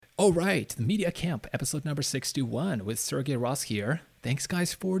All right, the Media Camp, episode number 61 with Sergey Ross here. Thanks,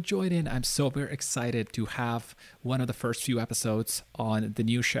 guys, for joining. I'm so very excited to have one of the first few episodes on the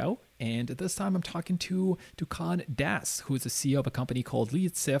new show. And this time I'm talking to Dukan Das, who is the CEO of a company called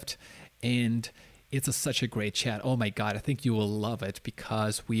LeadSift. And it's such a great chat. Oh my God, I think you will love it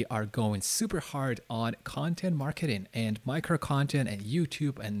because we are going super hard on content marketing and micro content and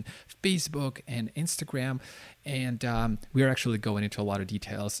YouTube and Facebook and Instagram. And we're actually going into a lot of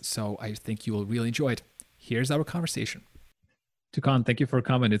details. So I think you will really enjoy it. Here's our conversation. Dukan, thank you for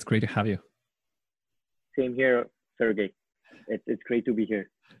coming. It's great to have you. Same here, Sergey. It's great to be here.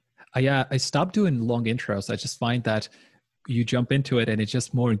 I stopped doing long intros. I just find that you jump into it and it's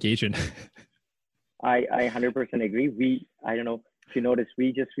just more engaging. I 100% agree. I don't know if you noticed,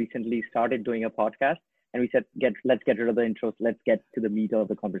 we just recently started doing a podcast and we said, let's get rid of the intros. Let's get to the meat of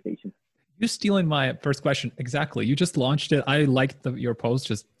the conversation. You're stealing my first question. Exactly. You just launched it. I liked your post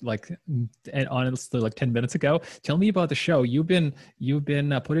just honestly like 10 minutes ago. Tell me about the show. You've been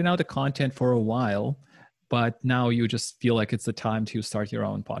putting out the content for a while, but now you just feel like it's the time to start your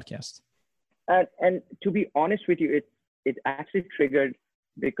own podcast. And to be honest with you, it actually triggered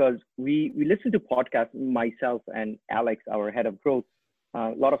because we listen to podcasts, myself and Alex, our head of growth,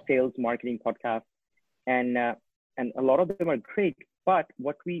 a lot of sales, marketing podcasts, and a lot of them are great. But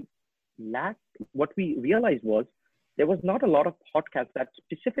what we realized was there was not a lot of podcasts that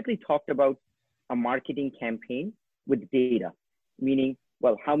specifically talked about a marketing campaign with data, meaning,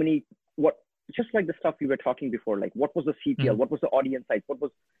 well, just like the stuff we were talking before, like what was the CPL, what was the audience size,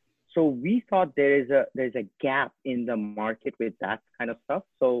 so we thought there's a gap in the market with that kind of stuff.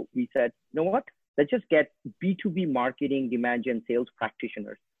 So we said, you know what? Let's just get B2B marketing, demand gen sales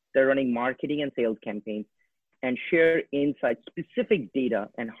practitioners. They're running marketing and sales campaigns and share insights, specific data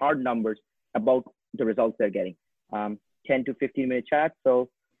and hard numbers about the results they're getting. 10 to 15 minute chat. So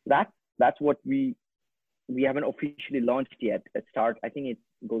that's what we haven't officially launched yet. I think it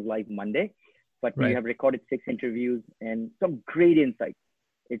goes live Monday, but right. We have recorded 6 interviews and some great insights.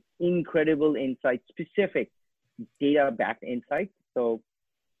 It's incredible insights, specific data-backed insights. So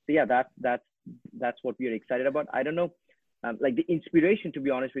yeah, that's what we are excited about. I don't know, like the inspiration, to be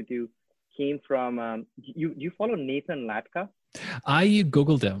honest with you, came from, you follow Nathan Latka? I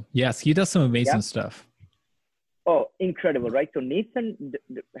Googled him. Yes, he does some amazing stuff. Oh, incredible, right? So Nathan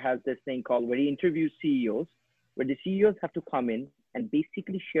has this thing called where he interviews CEOs, where the CEOs have to come in and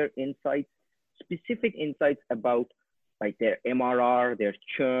basically share insights, specific insights about like their MRR, their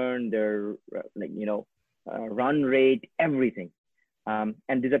churn, their run rate, everything. And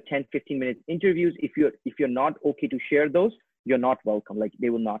these are 10, 15 minute interviews. If you're not okay to share those, you're not welcome. Like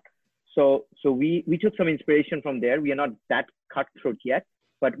they will not. So we took some inspiration from there. We are not that cutthroat yet,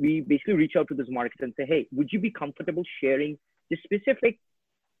 but we basically reach out to this market and say, hey, would you be comfortable sharing this specific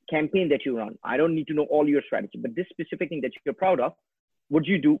campaign that you run? I don't need to know all your strategy, but this specific thing that you're proud of, what did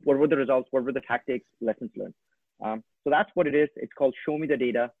you do? What were the results? What were the tactics, lessons learned? So that's what it is. It's called Show Me the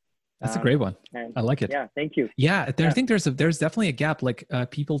Data. That's a great one. I like it. Yeah, thank you. Yeah, I think there's definitely a gap. Like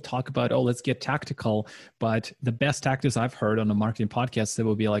people talk about, let's get tactical, but the best tactics I've heard on a marketing podcast that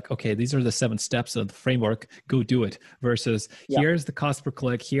will be like, okay, these are the 7 steps of the framework, go do it. Versus here's the cost per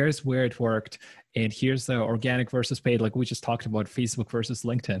click, here's where it worked, and here's the organic versus paid, like we just talked about Facebook versus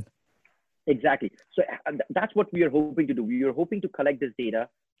LinkedIn. Exactly. So that's what we are hoping to do. We are hoping to collect this data,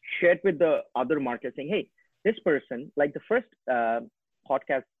 share it with the other markets, saying, hey, this person, like the first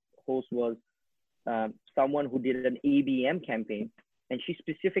podcast host was someone who did an ABM campaign, and she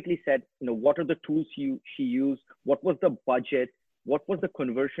specifically said, what are the tools she used, what was the budget, what was the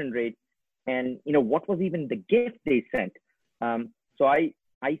conversion rate, and what was even the gift they sent. So I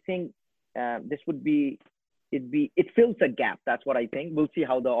think this would be it fills a gap. That's what I think. We'll see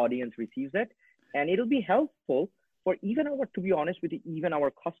how the audience receives it, and it'll be helpful for to be honest with you, even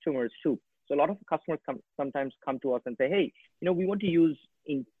our customers too. So a lot of customers sometimes come to us and say, hey, we want to use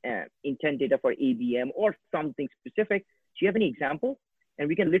intent data for ABM or something specific. Do you have any examples? And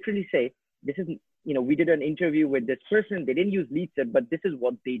we can literally say, this is, we did an interview with this person. They didn't use LeadSift, but this is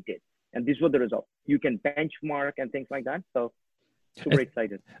what they did. And these were the results. You can benchmark and things like that. So super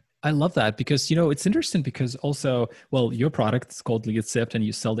excited. I love that because, it's interesting because also, well, your product is called LeadSift and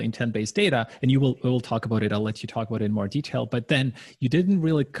you sell the intent-based data and we'll talk about it. I'll let you talk about it in more detail, but then you didn't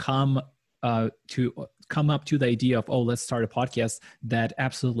really come up to the idea of, let's start a podcast that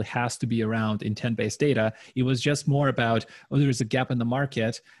absolutely has to be around intent-based data. It was just more about, there's a gap in the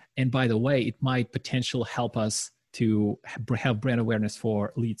market. And by the way, it might potentially help us to have brand awareness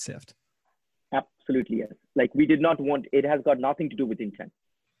for LeadSift. Absolutely, yes. Like it has got nothing to do with intent.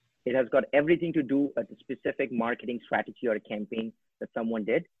 It has got everything to do with a specific marketing strategy or a campaign that someone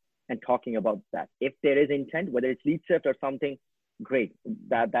did. and talking about that. If there is intent, whether it's lead shift or something, great.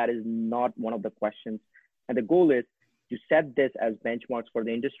 That is not one of the questions. And the goal is to set this as benchmarks for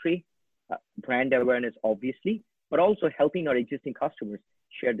the industry, brand awareness, obviously, but also helping our existing customers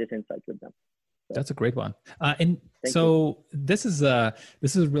share this insight with them. So, that's a great one. And so this is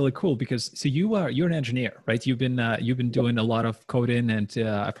really cool because you're an engineer, right? You've been doing a lot of coding, and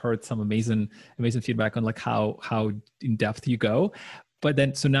I've heard some amazing feedback on like how in depth you go. But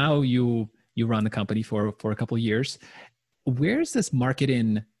then so now you run the company for a couple of years. Where's this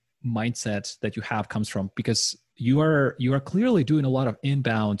marketing mindset that you have comes from? Because you are clearly doing a lot of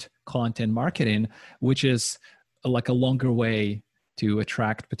inbound content marketing, which is like a longer way to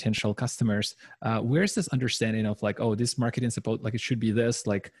attract potential customers. Where's this understanding of like, oh, this marketing support, like it should be this,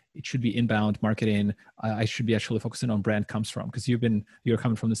 like it should be inbound marketing. I should be actually focusing on brand comes from, because you're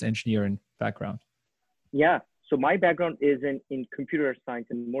coming from this engineering background. Yeah. So my background is in computer science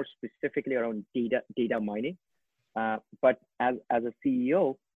and more specifically around data mining. But as a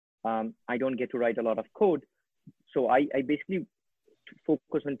CEO, I don't get to write a lot of code. So I basically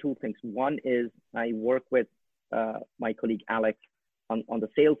focus on two things. One is I work with my colleague Alex on the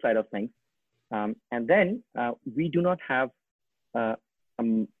sales side of things. And then we did not have a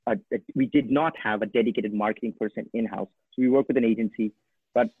dedicated marketing person in-house. So we work with an agency,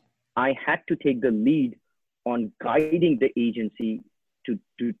 but I had to take the lead on guiding the agency to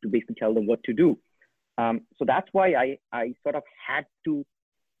basically tell them what to do. So that's why I sort of had to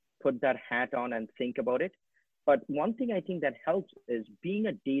put that hat on and think about it. But one thing I think that helps is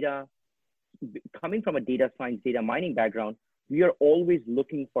coming from a data science, data mining background, we are always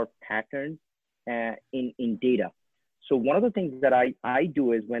looking for patterns in data. So one of the things that I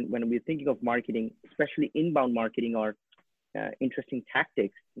do is when we're thinking of marketing, especially inbound marketing or interesting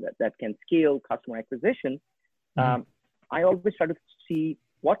tactics that can scale customer acquisition, I always try to see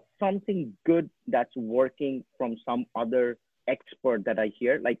what's something good that's working from some other expert that I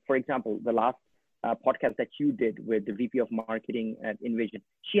hear. Like, for example, the last podcast that you did with the VP of marketing at InVision,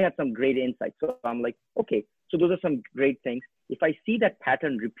 she had some great insights. So I'm like, okay, so those are some great things. If I see that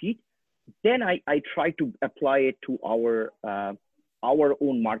pattern repeat, then I try to apply it to our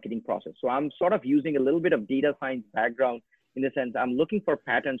own marketing process. So I'm sort of using a little bit of data science background in the sense I'm looking for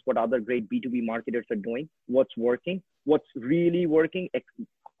patterns, what other great B2B marketers are doing, what's working, what's really working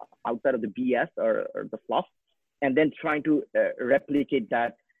outside of the BS or the fluff, and then trying to replicate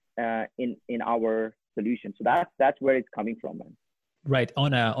that in our solution. So that's where it's coming from, man. Right,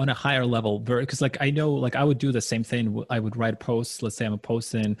 on a higher level, because like I know, like I would do the same thing. I would write posts. Let's say I'm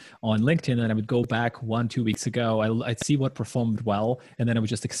posting on LinkedIn, and I would go back 1-2 weeks ago. I'd see what performed well, and then I would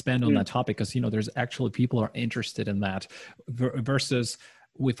just expand on that topic, because there's actually people are interested in that. Versus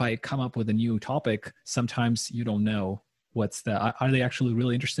if I come up with a new topic, sometimes you don't know are they actually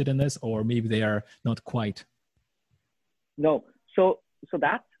really interested in this, or maybe they are not quite. No, so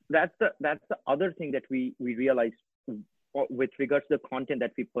that's the other thing that we realized with regards to the content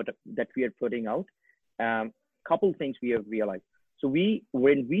that we are putting out. Couple things we have realized. So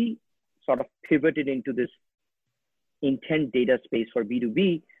when we sort of pivoted into this intent data space for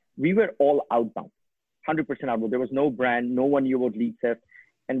B2B, we were all outbound, 100% outbound. There was no brand, no one knew about lead shift,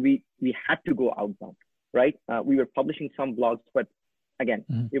 and we had to go outbound, right? We were publishing some blogs, but again,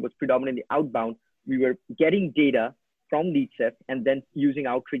 it was predominantly outbound. We were getting data from lead shift and then using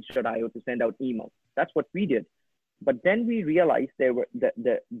Outreach.io to send out emails. That's what we did. But then we realized there were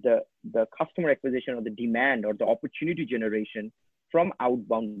the customer acquisition or the demand or the opportunity generation from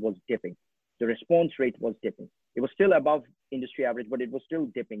outbound was dipping. The response rate was dipping. It was still above industry average, but it was still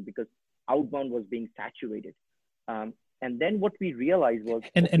dipping because outbound was being saturated. And then what we realized was—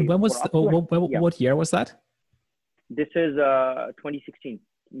 And when was what year was that? This is 2016,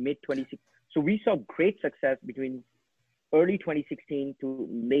 mid-2016. So we saw great success between early 2016 to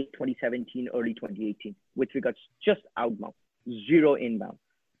late 2017, early 2018, with regards just outbound, zero inbound.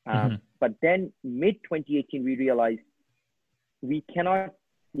 But then mid 2018, we realized we cannot,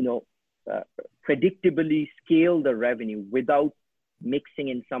 predictably scale the revenue without mixing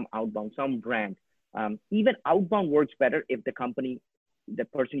in some outbound, some brand. Even outbound works better if the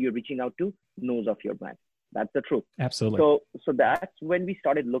person you're reaching out to knows of your brand. That's the truth. Absolutely. So that's when we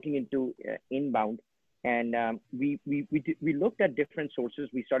started looking into inbound. And we looked at different sources.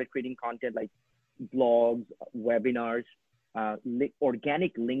 We started creating content like blogs, webinars,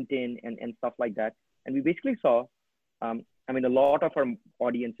 organic LinkedIn and stuff like that. And we basically saw, a lot of our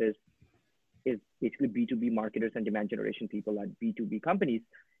audiences is basically B2B marketers and demand generation people at B2B companies,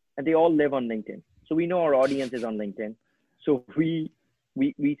 and they all live on LinkedIn. So we know our audience is on LinkedIn. So we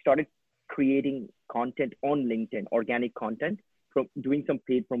started creating content on LinkedIn, organic content, doing some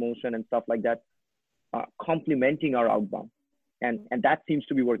paid promotion and stuff like that, complementing our outbound. And that seems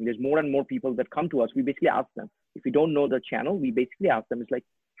to be working. There's more and more people that come to us. We basically ask them, if we don't know the channel, we basically ask them, it's like,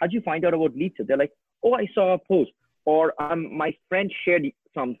 how'd you find out about leads? They're like, oh, I saw a post, or my friend shared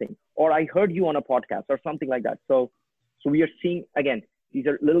something, or I heard you on a podcast or something like that. So we are seeing, again, these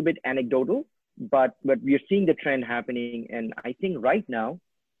are a little bit anecdotal, but we are seeing the trend happening. And I think right now,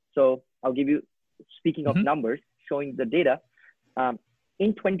 so I'll give you, speaking of numbers, showing the data,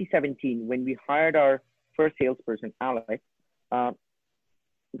 in 2017, when we hired our first salesperson, Alex, 88%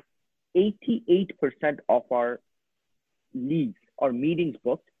 of our leads or meetings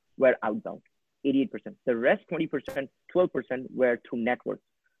booked were outbound, 88%. The rest, 20%, 12% were through networks.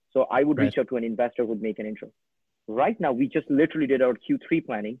 So I would reach out to an investor who would make an intro. Right now, we just literally did our Q3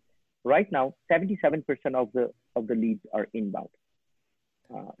 planning. Right now, 77% of the leads are inbound.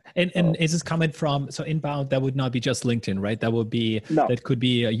 And is this coming from, so inbound, that would not be just LinkedIn, right? That would be, no. That could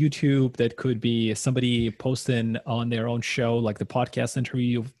be a YouTube, that could be somebody posting on their own show, like the podcast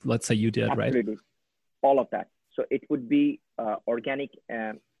interview, let's say you did, Absolutely. Right? All of that. So it would be organic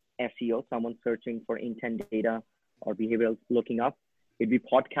SEO, someone searching for intent data or behavioral looking up. It'd be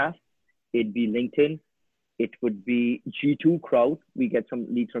podcast. It'd be LinkedIn. It would be G2 crowd. We get some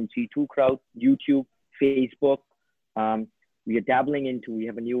leads from G2 crowd, YouTube, Facebook. We are dabbling into, we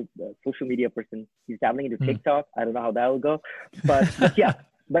have a new social media person. He's dabbling into TikTok. I don't know how that will go, but yeah,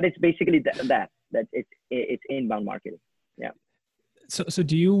 but it's basically that it's inbound marketing. Yeah. So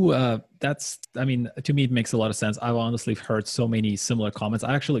do you, I mean, to me, it makes a lot of sense. I've honestly heard so many similar comments.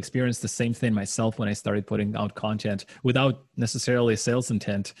 I actually experienced the same thing myself when I started putting out content without necessarily a sales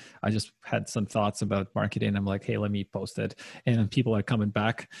intent. I just had some thoughts about marketing. I'm like, hey, let me post it. And people are coming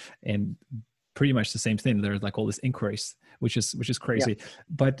back and pretty much the same thing. There's like all this inquiries, which is crazy. Yeah.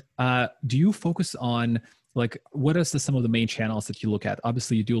 But do you focus on, like, what are some of the main channels that you look at?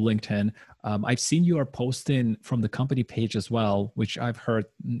 Obviously, you do LinkedIn. I've seen you are posting from the company page as well, which I've heard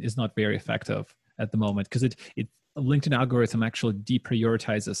is not very effective at the moment, because it LinkedIn algorithm actually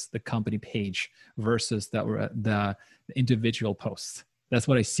deprioritizes the company page versus the individual posts. That's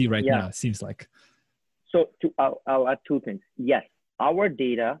what I see right now, it seems like. So I'll add two things. Yes, our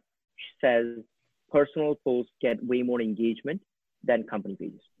data says personal posts get way more engagement than company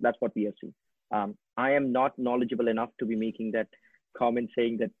pages. That's what we have seen. I am not knowledgeable enough to be making that comment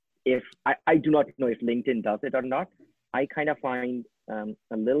saying that if I do not know if LinkedIn does it or not. I kind of find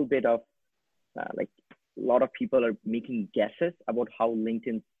a little bit of like a lot of people are making guesses about how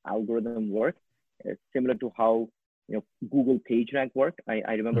LinkedIn's algorithm works. It's similar to how Google PageRank worked.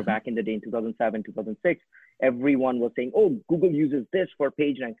 I remember back in the day in 2007, 2006, everyone was saying, oh, Google uses this for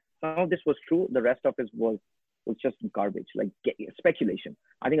PageRank. Some of this was true. The rest of it was just garbage, like speculation.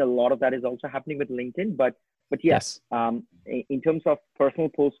 I think a lot of that is also happening with LinkedIn, but yes. In terms of personal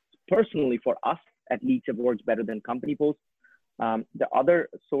posts, personally for us, at least it works better than company posts. The other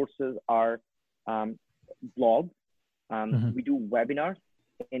sources are blogs. We do webinars.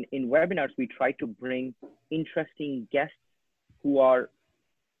 In webinars, we try to bring interesting guests who are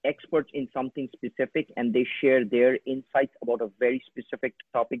experts in something specific, and they share their insights about a very specific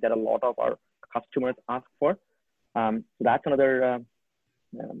topic that a lot of our customers ask for. So that's another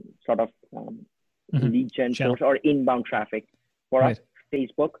sort of lead gen source or inbound traffic. For us,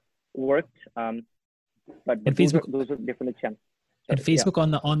 Facebook worked, but Facebook, those are different channels. And Facebook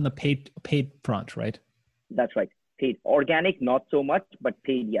on the paid front, right? That's right. Paid. Organic, not so much, but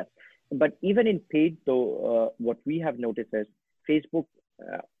paid, yes. But even in paid, though, what we have noticed is Facebook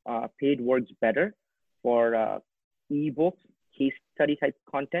paid works better for ebooks, case study type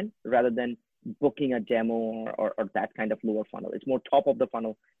content, rather than booking a demo or that kind of lower funnel. It's more top of the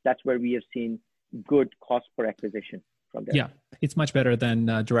funnel. That's where we have seen good cost per acquisition from there. Yeah, it's much better than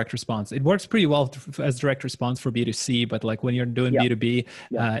direct response. It works pretty well as direct response for B2C, but like when you're doing B2B,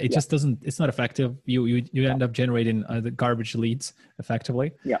 it just doesn't, it's not effective. You end up generating the garbage leads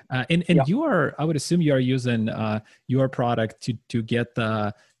effectively. Yeah. And you are, I would assume you are using your product to get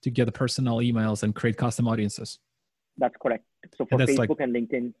the personal emails and create custom audiences. That's correct. So for Facebook and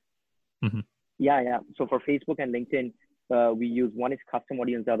LinkedIn, So for Facebook and LinkedIn, we use, one is custom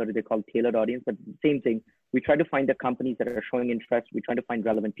audience, the other they call tailored audience, but same thing. We try to find the companies that are showing interest. We try to find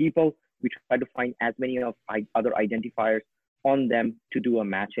relevant people. We try to find as many of other identifiers on them to do a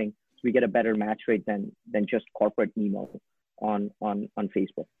matching. So we get a better match rate than just corporate email on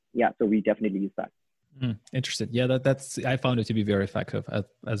Facebook. Yeah, so we definitely use that. Interesting. Yeah, that's I found it to be very effective,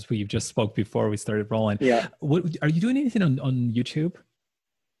 as we just spoke before we started rolling. Yeah. What are you doing anything on YouTube?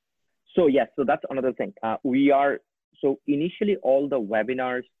 So yes, so that's another thing. So initially all the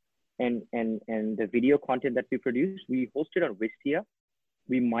webinars and the video content that we produce, we host it on Wistia.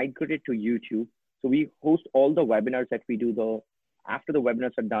 We migrate it to YouTube. So we host all the webinars that we do, though. After the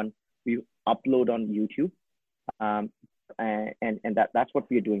webinars are done, we upload on YouTube. And that's what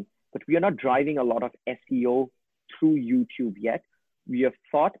we are doing. But we are not driving a lot of SEO through YouTube yet. We have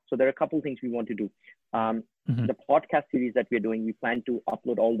thought, so there are a couple of things we want to do. The podcast series that we're doing, we plan to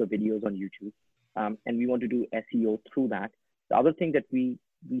upload all the videos on YouTube. And we want to do SEO through that. The other thing that we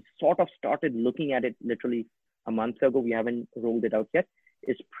sort of started looking at it literally a month ago, we haven't rolled it out yet,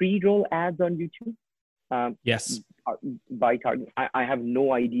 is pre-roll ads on YouTube. Yes. By target. I have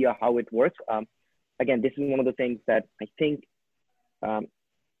no idea how it works. Again, this is one of the things that I think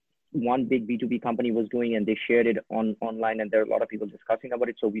one big B2B company was doing, and they shared it online, and there are a lot of people discussing about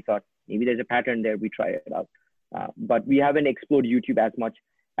it. So we thought maybe there's a pattern there, we try it out. But we haven't explored YouTube as much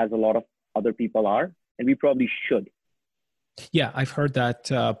as a lot of other people are, and we probably should. Yeah, I've heard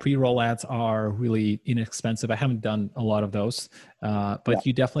that pre-roll ads are really inexpensive. I haven't done a lot of those, but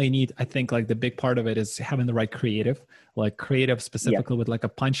you definitely need, I think like the big part of it is having the right creative, like creative specifically with like a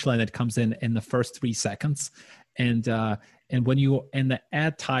punchline that comes in the first 3 seconds. And when and the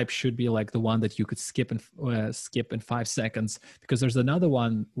ad type should be like the one that you could skip in 5 seconds, because there's another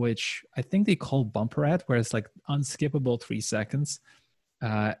one, which I think they call bumper ad, where it's like unskippable 3 seconds.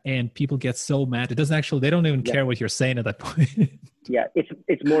 And people get so mad. It doesn't actually, they don't even care what you're saying at that point. Yeah,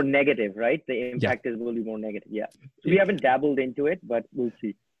 it's more negative, right? The impact is really more negative. Yeah. So we haven't dabbled into it, but we'll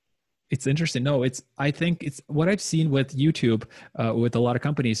see. It's interesting. No, I think it's what I've seen with YouTube, with a lot of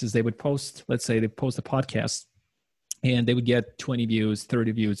companies is they would post, let's say they post a podcast and they would get 20 views,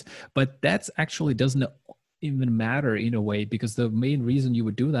 30 views, but that's actually doesn't even matter in a way, because the main reason you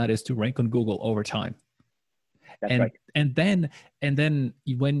would do that is to rank on Google over time. That's right. And then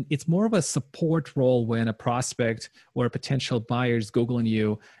when it's more of a support role, when a prospect or a potential buyer is Googling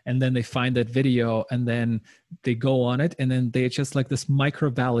you, and then they find that video and then they go on it, and then they just like this micro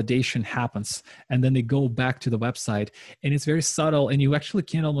validation happens, and then they go back to the website, and it's very subtle, and you actually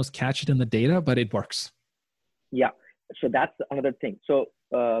can't almost catch it in the data, but it works. Yeah. So that's another thing. So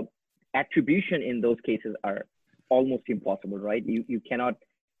attribution in those cases are almost impossible, right? You cannot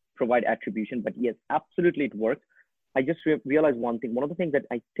provide attribution, but yes, absolutely it works. I just realized one thing. One of the things that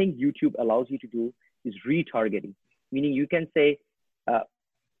I think YouTube allows you to do is retargeting, meaning you can say,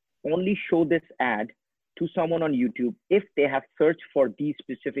 only show this ad to someone on YouTube if they have searched for these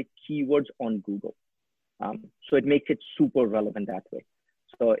specific keywords on Google. So it makes it super relevant that way.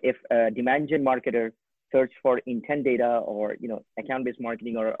 So if a demand gen marketer search for intent data or account-based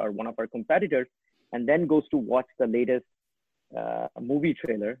marketing or one of our competitors, and then goes to watch the latest movie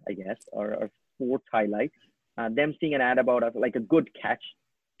trailer, I guess, or sports highlights, them seeing an ad about us, like a good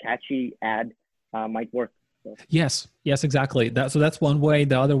catchy ad might work. So. Yes, exactly. So that's one way.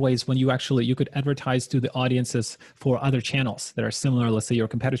 The other way is when you could advertise to the audiences for other channels that are similar, let's say your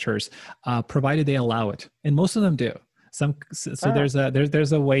competitors, provided they allow it, and most of them do.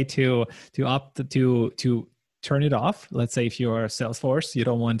 There's a way to opt to turn it off. Let's say if you're Salesforce, you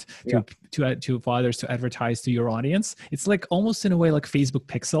don't want to others to advertise to your audience. It's like almost in a way like Facebook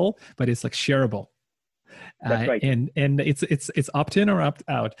Pixel, but it's like shareable. That's right. And it's opt-in or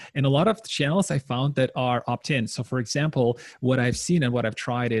opt-out. And a lot of channels I found that are opt-in. So for example, what I've seen and what I've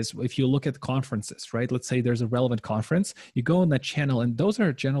tried is if you look at conferences, right? Let's say there's a relevant conference, you go on that channel, and those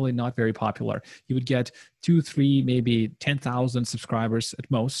are generally not very popular. You would get 2, 3, maybe 10,000 subscribers at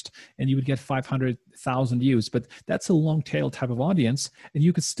most, and you would get 500,000 views. But that's a long tail type of audience, and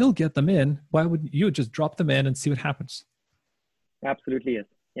you could still get them in. Why would you just drop them in and see what happens? Absolutely, yes.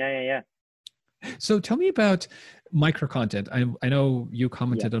 Yeah. So tell me about micro content. I know you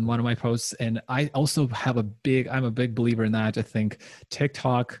commented on one of my posts, and I also I'm a big believer in that. I think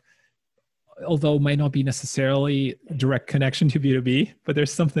TikTok, although might not be necessarily direct connection to B2B, but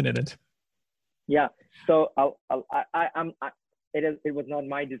there's something in it. Yeah. So it was not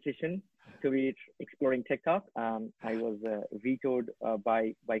my decision to be exploring TikTok. I was vetoed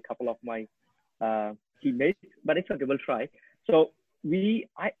by a couple of my teammates, but it's okay. We'll try. So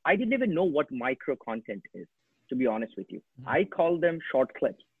I didn't even know what micro content is, to be honest with you. I call them short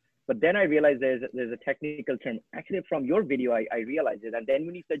clips, but then I realized there's a technical term. Actually, from your video, I realized it. And then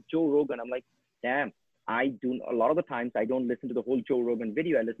when you said Joe Rogan, I'm like, damn, a lot of the times I don't listen to the whole Joe Rogan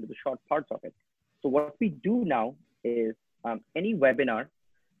video. I listen to the short parts of it. So what we do now is any webinar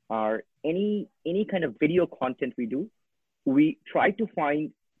or any kind of video content we do, we try to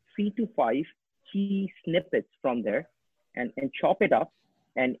find 3 to 5 key snippets from there and chop it up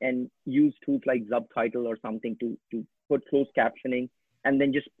and use tools like Subtitle or something to put closed captioning, and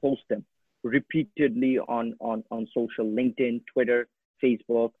then just post them repeatedly on social, LinkedIn, Twitter,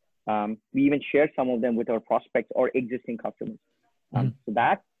 Facebook, We even share some of them with our prospects or existing customers. So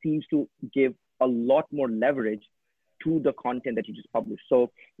that seems to give a lot more leverage to the content that you just publish.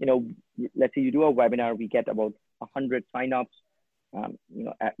 So, let's say you do a webinar, we get about 100 signups.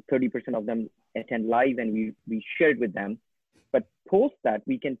 30% of them attend live, and we share it with them. But post that,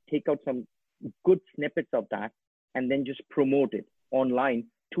 we can take out some good snippets of that and then just promote it online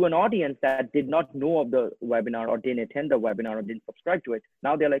to an audience that did not know of the webinar or didn't attend the webinar or didn't subscribe to it.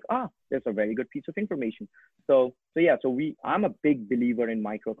 Now they're like, there's a very good piece of information. So I'm a big believer in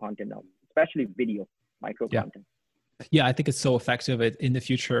micro content now, especially video micro content. Yeah, I think it's so effective. In the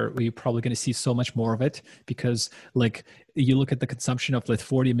future, we're probably going to see so much more of it, because like you look at the consumption of like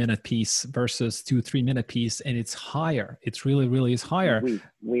 40-minute piece versus 2-3-minute piece, and it's higher. It's really, really is higher.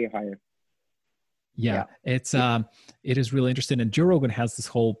 Way higher. Yeah, it is really interesting. And Joe Rogan has this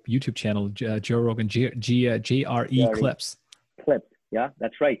whole YouTube channel, Joe Rogan JRE Clips. Clips, yeah,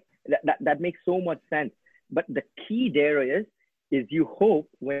 that's right. That makes so much sense. But the key there is you hope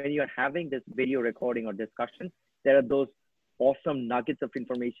when you're having this video recording or discussion, there are those awesome nuggets of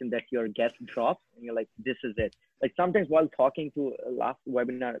information that your guest drops, and you're like, this is it. Like sometimes while talking to last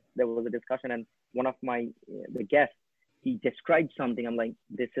webinar, there was a discussion, and one of the guests, he described something. I'm like,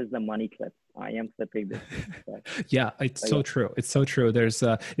 this is the money clip. I am clipping this. Yeah, it's so true. It's so true. There's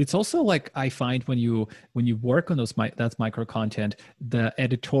it's also like, I find when you work on that's micro content, the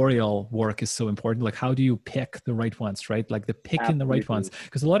editorial work is so important. Like, how do you pick the right ones, right? Like the picking the right ones.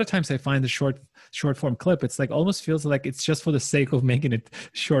 Because a lot of times I find the short form clip, it's like almost feels like it's just for the sake of making it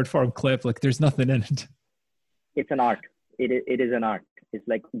short form clip. Like there's nothing in it. It's an art. It is an art. It's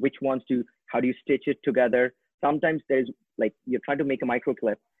like how do you stitch it together? Sometimes there's like, you're trying to make a micro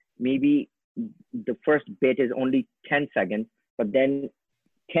clip. Maybe the first bit is only 10 seconds, but then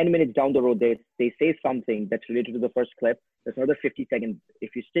 10 minutes down the road, they say something that's related to the first clip. There's another 50 seconds.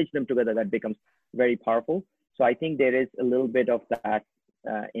 If you stitch them together, that becomes very powerful. So I think there is a little bit of that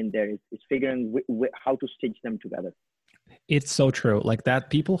in there. It's figuring how to stitch them together. It's so true. Like that,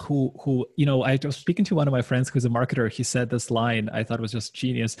 people who I was speaking to one of my friends who's a marketer. He said this line I thought was just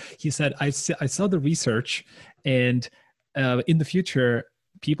genius. He said, I saw the research, and in the future,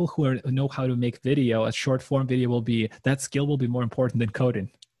 people who know how to make video, a short form video that skill will be more important than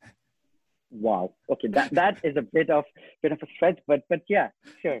coding. Wow. Okay. That is a bit of a stretch, but yeah,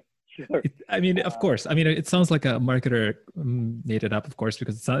 sure. Of course. It sounds like a marketer made it up, of course,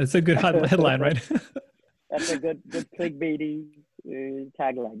 because it's a good headline, right? That's a good clickbaity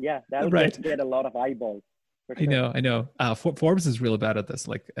tagline. Yeah, that would right. get a lot of eyeballs. Sure. I know. Forbes is really bad at this.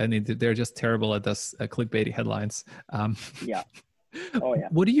 Like, they're just terrible at this clickbaity headlines. Yeah. Oh yeah.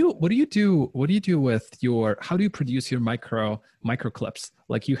 What do you do with how do you produce your micro clips?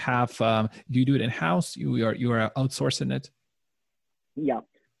 Like you have, do you do it in house? You are outsourcing it? Yeah.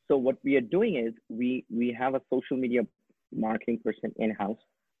 So what we are doing is we have a social media marketing person in house,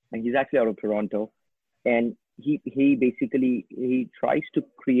 and he's actually out of Toronto. And he tries to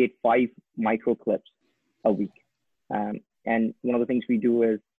create 5 micro clips a week. And one of the things we do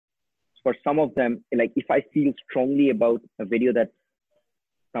is, for some of them, like if I feel strongly about a video that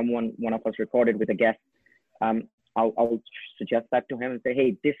one of us recorded with a guest, I'll suggest that to him and say,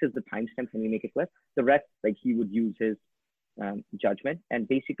 hey, this is the timestamp, can we make a clip? The rest, like he would use his judgment. And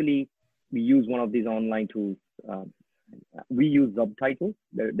basically we use one of these online tools. We use Subtitles.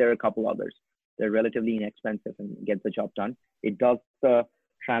 There are a couple others. They're relatively inexpensive and get the job done. It does the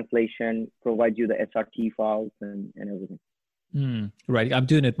translation, provides you the SRT files and everything. Right. I'm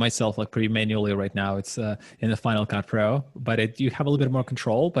doing it myself, like pretty manually right now. It's in the Final Cut Pro, but you have a little bit more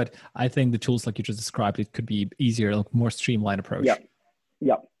control. But I think the tools like you just described, it could be easier, like more streamlined approach.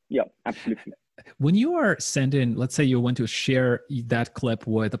 Yeah, absolutely. When you are sending, let's say you want to share that clip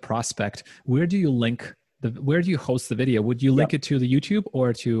with a prospect, where do you where do you host the video? Would you link it to the YouTube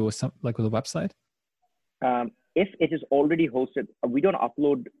or to some with a website? If it is already hosted, we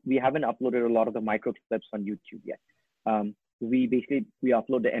haven't uploaded a lot of the micro clips on YouTube yet. We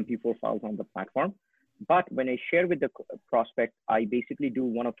upload the MP4 files on the platform. But when I share with the prospect, I basically do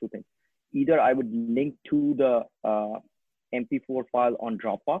one of two things. Either I would link to the MP4 file on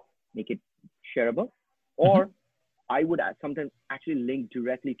Dropbox, make it shareable, or I would sometimes actually link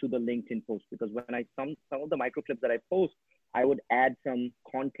directly to the LinkedIn post, because when some of the micro clips that I post, I would add some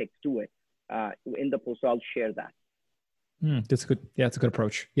context to it in the post. So I'll share that. That's good. Yeah, it's a good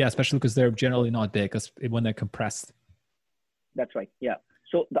approach. Yeah, especially because they're generally not big when they're compressed. That's right. Yeah.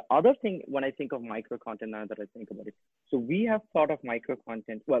 So the other thing, when I think of micro content, now that I think about it, so we have thought of micro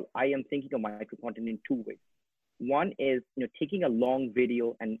content. Well, I am thinking of micro content in 2 ways. One is, taking a long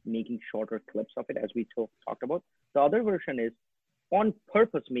video and making shorter clips of it, as we talked about. The other version is on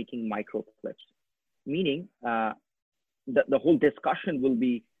purpose making micro clips, meaning the whole discussion will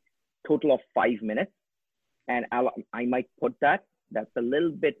be total of 5 minutes. And I might put that's a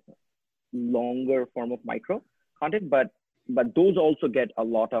little bit longer form of micro content, but those also get a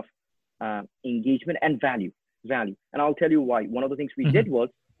lot of engagement and value. And I'll tell you why. One of the things we did was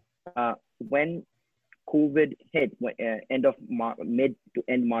when COVID hit, end of mid to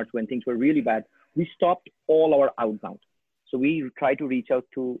end March, when things were really bad, we stopped all our outbound. So we try to reach out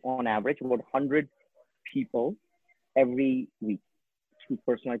to, on average, about 100 people every week to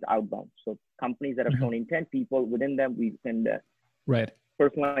personalize outbound. So companies that have shown intent, people within them, we send a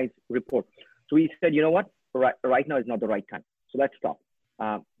personalized report. So we said, you know what, right now is not the right time. So let's stop.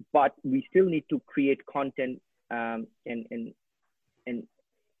 But we still need to create content and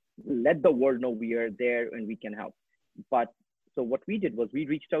let the world know we are there and we can help. But so what we did was we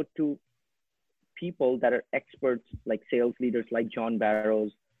reached out to people that are experts, like sales leaders like John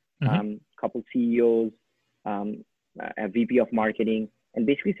Barrows, couple CEOs, a VP of marketing, and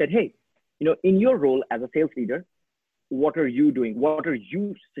basically said, hey, you know, in your role as a sales leader, what are you doing? What are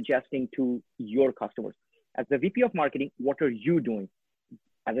you suggesting to your customers? As a VP of marketing, what are you doing?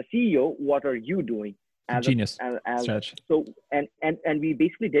 As a CEO, what are you doing? As Genius strategy. So, and we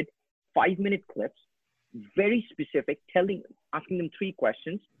basically did 5-minute clips, very specific, asking them 3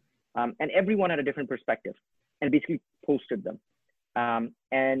 questions, and everyone had a different perspective, and basically posted them.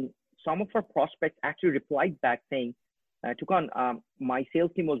 And some of our prospects actually replied back saying, Tukan, my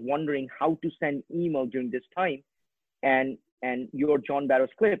sales team was wondering how to send email during this time, and your John Barrows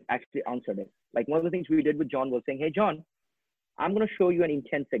clip actually answered it. Like, one of the things we did with John was saying, hey, John, I'm going to show you an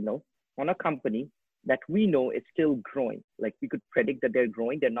intent signal on a company that we know is still growing. Like, we could predict that they're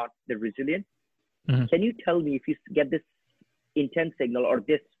growing, they're resilient. Can you tell me if you get this intent signal or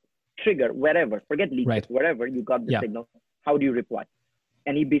this trigger, wherever, forget leaks, wherever you got the signal, how do you reply?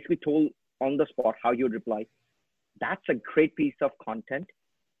 And he basically told on the spot how you would reply. That's a great piece of content.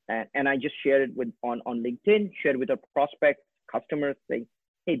 And I just shared it on LinkedIn, shared with our prospects, customers, saying,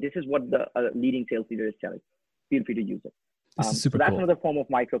 hey, this is what the leading sales leader is telling. Feel free to use it. This is super so that's cool. Another form of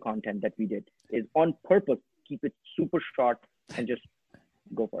micro content that we did, is on purpose, keep it super short and just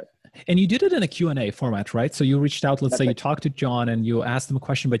go for it. And you did it in a Q&A format, right? So you reached out, let's say you talked to John and you asked him a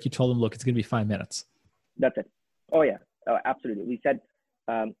question, but you told him, look, it's going to be 5 minutes. That's it. Oh yeah, absolutely. We said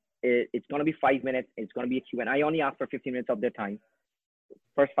it's going to be 5 minutes. It's going to be a Q&A. I only asked for 15 minutes of their time.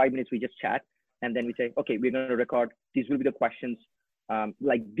 First 5 minutes, we just chat. And then we say, okay, we're going to record. These will be the questions.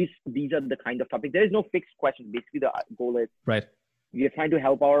 Like these are the kind of topics. There is no fixed question. Basically, the goal is we are trying to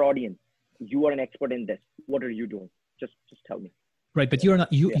help our audience. You are an expert in this. What are you doing? Just tell me. Right, but you're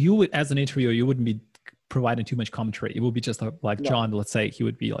not. You would, as an interviewer, you wouldn't be providing too much commentary. It would be just like John. Let's say he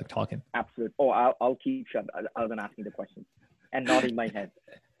would be like talking. Absolutely. Oh, I'll keep shut other than asking the questions and nodding my head.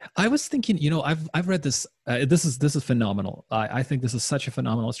 I was thinking, you know, I've read this. This is phenomenal. I think this is such a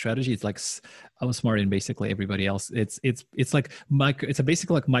phenomenal strategy. It's like I'm smarter than basically everybody else. It's like it's a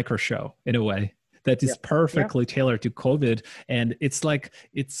basically like micro show in a way that is perfectly tailored to COVID. And it's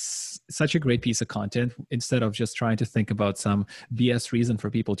such a great piece of content. Instead of just trying to think about some BS reason for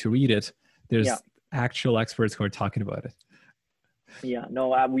people to read it, there's actual experts who are talking about it. Yeah,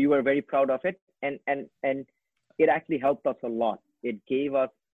 no, we were very proud of it, and it actually helped us a lot. It gave us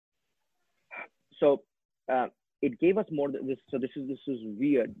more than this. So this is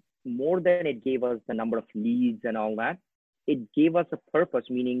weird. More than it gave us the number of leads and all that, it gave us a purpose,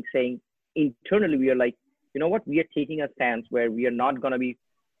 meaning saying internally, we are like, you know what, we are taking a stance where we are not going to be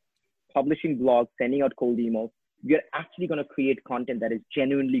publishing blogs, sending out cold emails. We are actually going to create content that is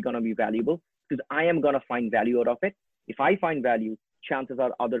genuinely going to be valuable, because I am going to find value out of it. If I find value, chances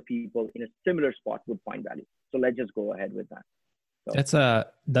are other people in a similar spot would find value. So let's just go ahead with that. So.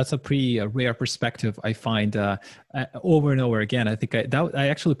 That's a pretty rare perspective, I find, over and over again. I think I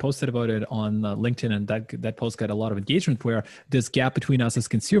actually posted about it on LinkedIn, and that post got a lot of engagement, where this gap between us as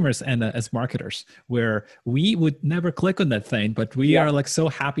consumers and as marketers, where we would never click on that thing, but we are like so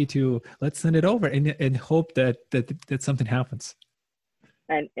happy to let's send it over and hope that something happens.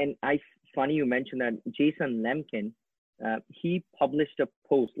 And funny you mentioned that. Jason Lemkin, he published a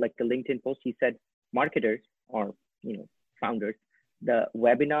post, like a LinkedIn post. He said, marketers or founders, the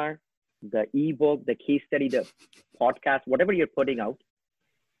webinar, the ebook, the case study, the podcast, whatever you're putting out,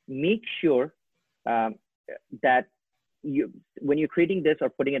 make sure that when you're creating this or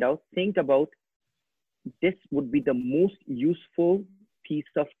putting it out, think about this would be the most useful piece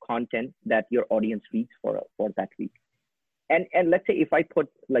of content that your audience reads for that week. And let's say if I put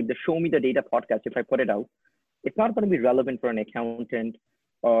like the Show Me the Data podcast, if I put it out, it's not going to be relevant for an accountant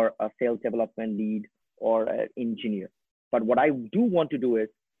or a sales development lead or an engineer. But what I do want to do is,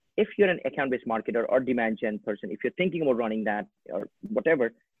 if you're an account-based marketer or demand gen person, if you're thinking about running that or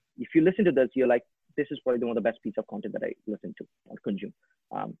whatever, if you listen to this, you're like, this is probably one of the best piece of content that I listen to or consume.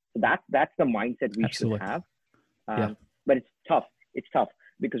 So that's the mindset we Absolutely. should have. Yeah. But it's tough. It's tough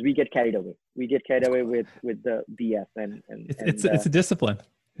because we get carried away. We get carried away with the BS and it's a discipline.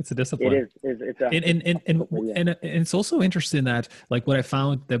 It's a discipline. It is. And it's also interesting that, like, what I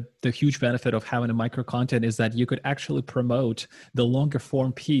found the huge benefit of having a micro content is that you could actually promote the longer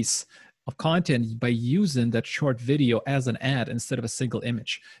form piece of content by using that short video as an ad instead of a single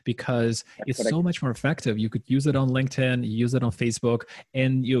image, because it's so much more effective. You could use it on LinkedIn, use it on Facebook,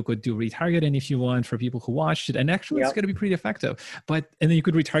 and you could do retargeting if you want for people who watched it. And actually, it's going to be pretty effective. And then you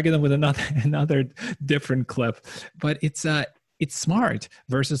could retarget them with another different clip. But it's smart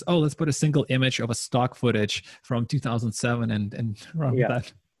versus, let's put a single image of a stock footage from 2007 and run with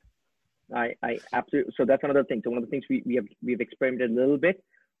that. I absolutely. So that's another thing. So one of the things we've experimented a little bit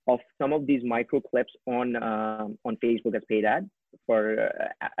of some of these micro clips on Facebook as paid ad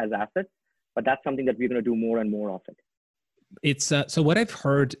as assets, but that's something that we're going to do more and more of it. It's so what I've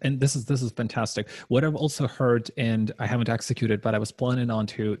heard, and this is fantastic. What I've also heard, and I haven't executed, but I was planning on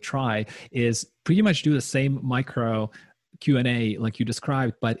to try, is pretty much do the same micro Q&A like you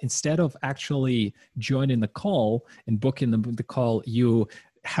described, but instead of actually joining the call and booking the call, you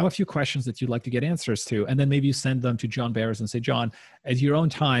have a few questions that you'd like to get answers to, and then maybe you send them to John Barris and say, John, at your own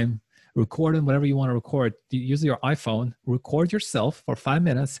time, record in whatever you want to record. Use your iPhone, record yourself for 5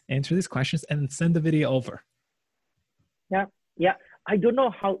 minutes, answer these questions, and send the video over. Yeah. I don't know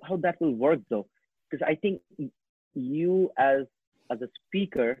how that will work though, because I think you as a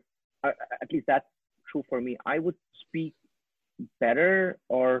speaker, at least that's true for me, I would speak better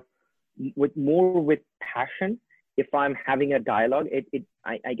or with passion if I'm having a dialogue.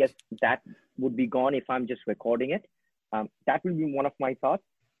 I guess that would be gone if I'm just recording it. That will be one of my thoughts.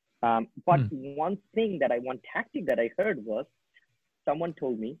 But one tactic that I heard was, someone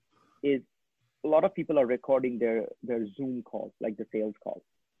told me, is a lot of people are recording their Zoom calls, like the sales calls.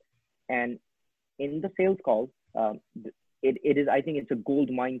 And in the sales calls, it is, I think it's a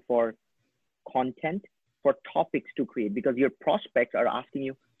gold mine for content, for topics to create, because your prospects are asking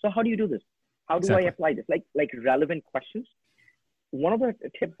you, so how do you do this? How do I apply this? Like relevant questions. One of the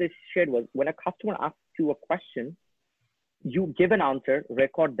tips they shared was, when a customer asks you a question, you give an answer,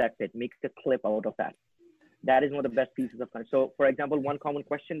 record that bit, make a clip out of that. That is one of the best pieces of content. So for example, one common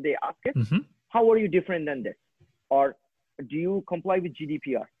question they ask is, how are you different than this? Or do you comply with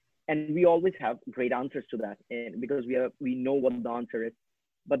GDPR? And we always have great answers to that, and because we know what the answer is.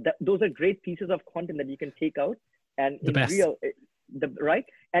 But those are great pieces of content that you can take out and right?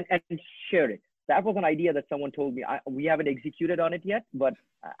 And share it. That was an idea that someone told me. We haven't executed on it yet, but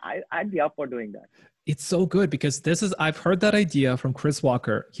I'd be up for doing that. It's so good, because I've heard that idea from Chris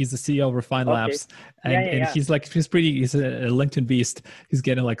Walker. He's the CEO of Refine Labs. And he's a LinkedIn beast. He's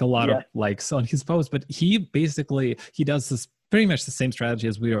getting like a lot of likes on his posts, but he does this pretty much the same strategy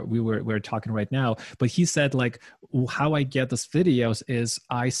as we're talking right now. But he said, like, how I get this videos is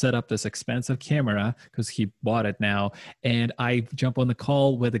I set up this expensive camera, because he bought it now, and I jump on the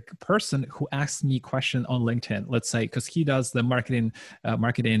call with a person who asks me a question on LinkedIn, let's say, because he does the marketing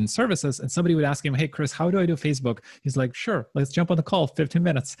services, and somebody would ask him, hey Chris, how do I do Facebook? He's like, sure, let's jump on the call, 15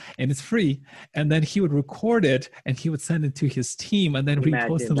 minutes, and it's free. And then he would record it and he would send it to his team and then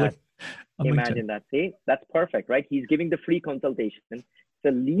repost it. Imagine that. See, that's perfect, right? He's giving the free consultation. It's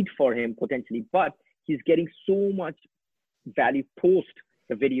a lead for him potentially, but he's getting so much value post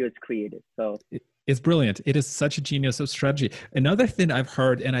the video is created. So it's brilliant. It is such a genius of strategy. Another thing I've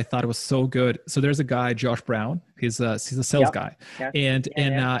heard, and I thought it was so good. So there's a guy, Josh Brown. He's a sales guy,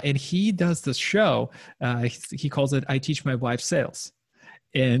 and he does this show. He calls it "I Teach My Wife Sales."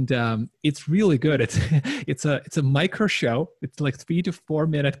 And it's really good. It's a micro show. It's like 3 to 4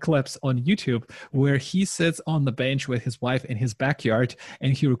 minute clips on YouTube where he sits on the bench with his wife in his backyard,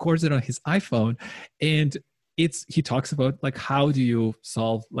 and he records it on his iPhone. And he talks about, like, how do you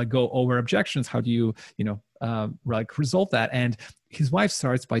go over objections? How do you resolve that? And his wife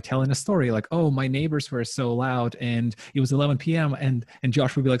starts by telling a story like, oh, my neighbors were so loud and it was 11 p.m. And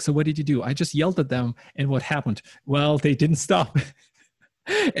Josh would be like, so what did you do? I just yelled at them. And what happened? Well, they didn't stop.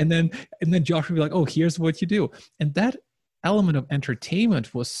 And then Josh would be like, oh, here's what you do. And that element of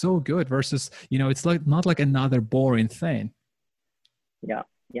entertainment was so good versus, it's like not like another boring thing. Yeah.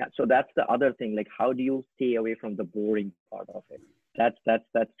 So that's the other thing. Like, how do you stay away from the boring part of it?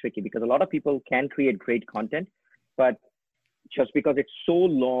 That's tricky, because a lot of people can create great content, but just because it's so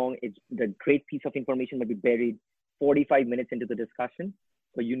long, the great piece of information might be buried 45 minutes into the discussion.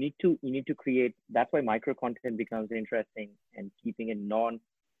 So you need to create. That's why micro content becomes interesting, and keeping it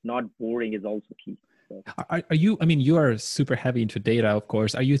not boring is also key. So, Are you, I mean, you are super heavy into data, of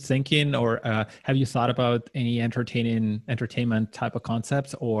course. Are you thinking or have you thought about any entertainment type of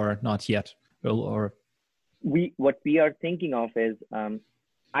concepts or not yet? Or what we are thinking of is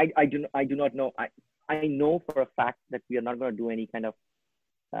I do not know. I know for a fact that we are not going to do any kind of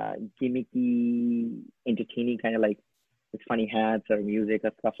gimmicky, entertaining kind of like with funny hats or music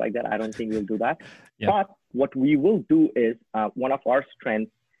or stuff like that. I don't think we'll do that. yeah, But what we will do is one of our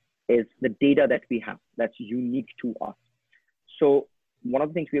strengths is the data that we have that's unique to us. So one of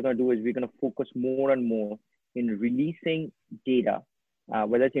the things we're going to do is we're going to focus more and more in releasing data,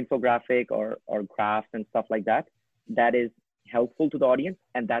 whether it's infographic or graphs and stuff like that, that is helpful to the audience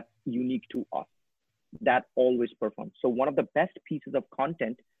and that's unique to us. That always performs. So one of the best pieces of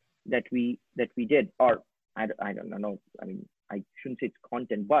content that we did, or I don't know. I mean, I shouldn't say it's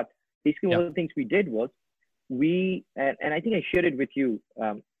content, but basically one of the things we did was and I think I shared it with you,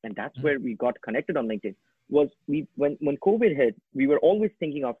 and that's where we got connected on LinkedIn. Was when COVID hit, we were always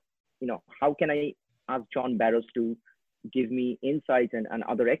thinking of, how can I ask John Barrows to give me insights and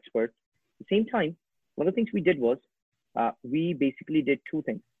other experts. At the same time, one of the things we did was we basically did two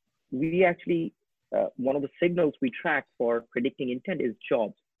things. We actually one of the signals we track for predicting intent is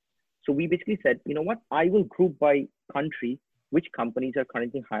jobs. So we basically said, you know what, I will group by country which companies are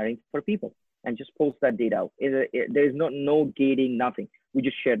currently hiring for people and just post that data out. There's no gating, nothing. We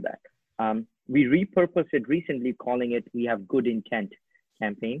just shared that. We repurposed it recently, calling it "We Have Good Intent"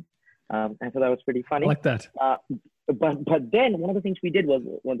 campaign. And so that was pretty funny. I like that. But then one of the things we did was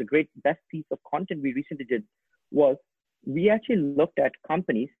one of the best piece of content we recently did was we actually looked at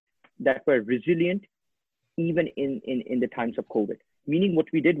companies that were resilient even in the times of COVID. Meaning what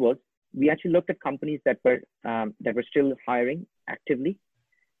we did was we actually looked at companies that were still hiring actively,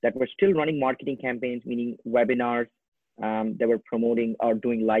 that were still running marketing campaigns, meaning webinars, that were promoting or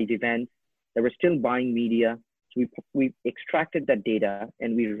doing live events, that were still buying media. So we extracted that data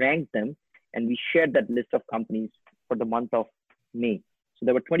and we ranked them and we shared that list of companies for the month of May. So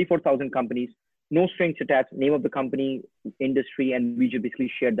there were 24,000 companies, no strings attached, name of the company, industry, and we just basically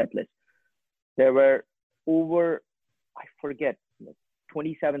shared that list. There were over, I forget,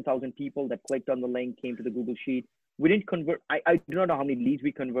 27,000 people that clicked on the link, came to the Google Sheet. We didn't convert, I do not know how many leads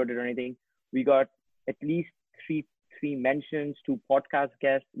we converted or anything. We got at least three mentions, 2 podcast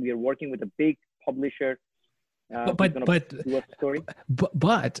guests. We are working with a big publisher. But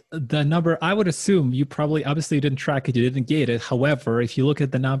the number, I would assume you probably obviously didn't track it, you didn't gate it. However, if you look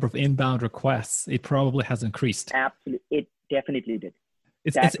at the number of inbound requests, it probably has increased. Absolutely, it definitely did.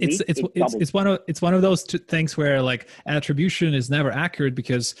 It's one of those things where like attribution is never accurate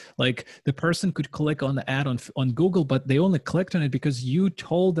because like the person could click on the ad on Google, but they only clicked on it because you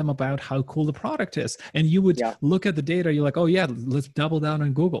told them about how cool the product is, and you would look at the data. You're like, oh yeah, let's double down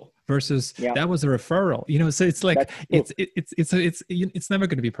on Google versus that was a referral. So it's like it's never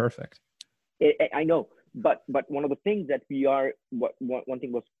going to be perfect. I know, but one of the things that one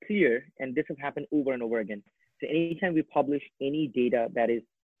thing was clear, and this has happened over and over again. So anytime we publish any data that is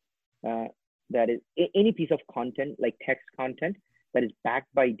any piece of content, like text content that is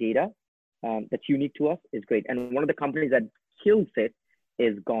backed by data that's unique to us, is great. And one of the companies that kills it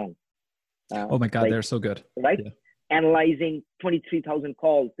is Gong. Oh my God, they're so good. Right? Yeah. Analyzing 23,000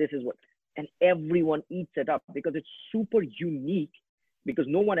 calls. This is what, and everyone eats it up because it's super unique because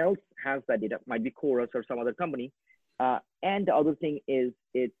no one else has that data. Might be Chorus or some other company. And the other thing is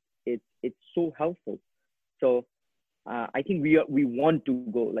it's so helpful. So I think we want to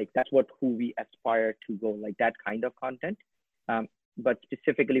go like who we aspire to go, like that kind of content, but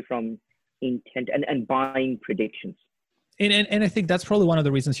specifically from intent and buying predictions. And I think that's probably one of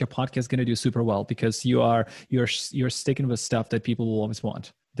the reasons your podcast is going to do super well because you're sticking with stuff that people will always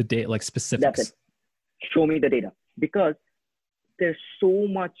want, the data, like specifics. That's it. Show me the data because there's so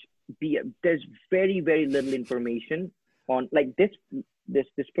much. There's very, very little information on like this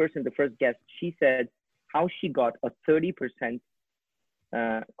person, the first guest. She said how she got a 30%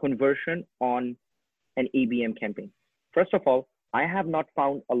 conversion on an ABM campaign. First of all, I have not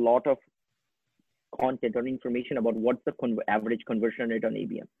found a lot of content or information about what's the average conversion rate on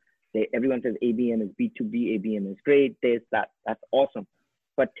ABM. Everyone says ABM is B2B, ABM is great, that's awesome.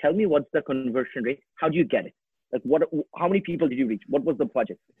 But tell me what's the conversion rate? How do you get it? Like how many people did you reach? What was the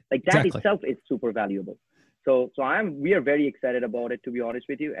budget? Like that itself is super valuable. So we are very excited about it, to be honest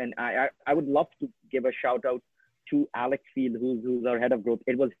with you. And I would love to give a shout out to Alex Field, who's our head of growth.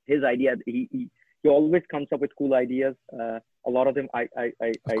 It was his idea. He always comes up with cool ideas. A lot of them I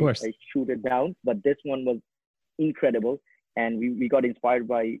shoot it down, but this one was incredible. And we got inspired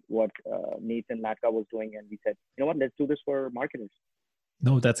by what Nathan Latka was doing. And we said, you know what, let's do this for marketers.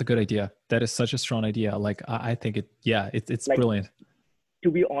 No, that's a good idea. That is such a strong idea. Like, I think it's Like, brilliant.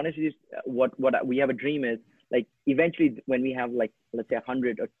 To be honest with you, what we have a dream is, like, eventually when we have, like, let's say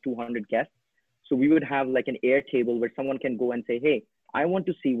 100 or 200 guests, so we would have like an Airtable where someone can go and say, hey, I want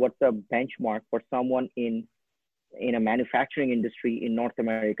to see what the benchmark for someone in a manufacturing industry in North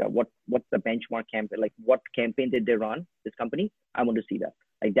America. What's the benchmark campaign? Like, what campaign did they run, this company? I want to see that.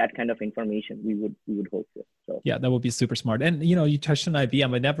 Like, that kind of information we would hope for. So yeah, that would be super smart. And you touched on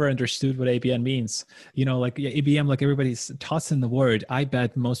IBM. I never understood what ABM means. Like, ABM, like, everybody's tossing the word. I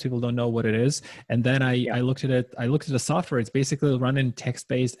bet most people don't know what it is. And then I looked at it. I looked at the software. It's basically running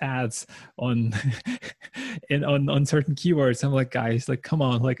text-based ads on on certain keywords. I'm like, guys, like, come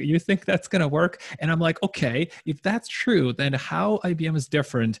on, like, you think that's gonna work? And I'm like, okay, if that's true, then how IBM is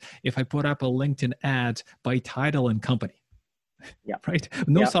different if I put up a LinkedIn ad by title and company? Yeah. Right.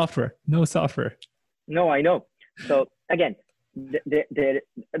 No software. No, I know. So again,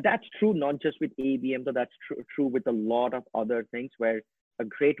 that's true not just with ABM, but that's true with a lot of other things where a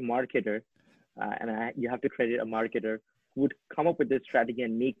great marketer, you have to credit a marketer, would come up with this strategy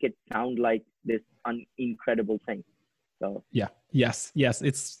and make it sound like this incredible thing. So yes,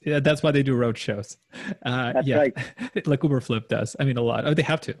 that's why they do road shows. That's right. Like Uberflip does. I mean, a lot. They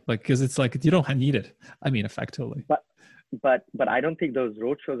have to, like, because it's like you don't need it. I mean, effectively. But I don't think those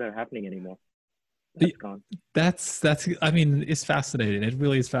road shows are happening anymore. That's gone. That's I mean, it's fascinating. It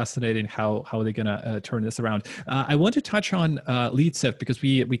really is fascinating how they're gonna turn this around. I want to touch on LeadSift because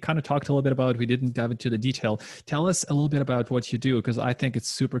we kind of talked a little bit about it. We didn't dive into the detail. Tell us a little bit about what you do, because I think it's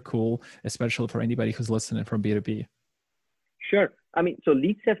super cool, especially for anybody who's listening from B2B. Sure. I mean, so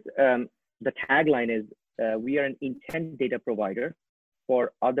LeadSift, the tagline is we are an intent data provider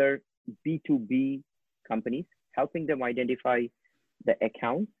for other B2B companies, helping them identify the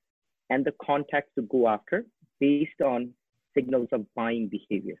accounts and the contacts to go after based on signals of buying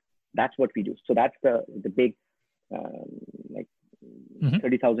behavior. That's what we do. So that's the big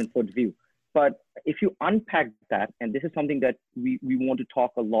 30,000 foot view. But if you unpack that, and this is something that we want to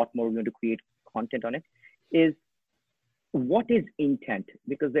talk a lot more, we're going to create content on it, is what is intent?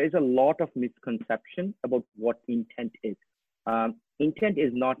 Because there is a lot of misconception about what intent is. Intent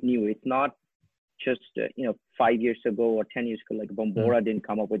is not new. It's not just 5 years ago or 10 years ago, like Bombora didn't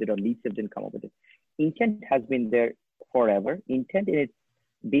come up with it or LeadSift didn't come up with it. Intent has been there forever. Intent in its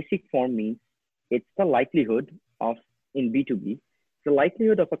basic form means it's the likelihood of, in B2B, the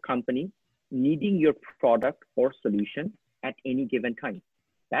likelihood of a company needing your product or solution at any given time.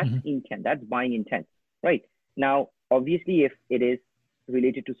 That's intent. That's buying intent, right? Now, obviously, if it is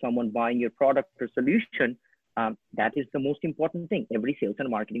related to someone buying your product or solution, that is the most important thing. Every sales and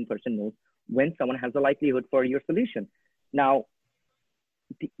marketing person knows when someone has a likelihood for your solution. Now,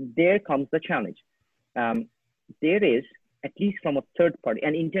 there comes the challenge. There is, at least from a third party,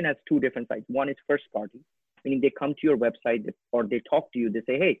 and intent has two different sides. One is first party, meaning they come to your website or they talk to you. They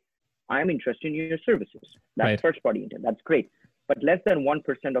say, hey, I'm interested in your services. That's right. First party intent. That's great. But less than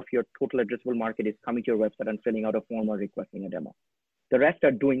 1% of your total addressable market is coming to your website and filling out a form or requesting a demo. The rest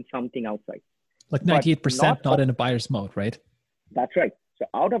are doing something outside. Like 98% not in a buyer's mode, right? That's right. So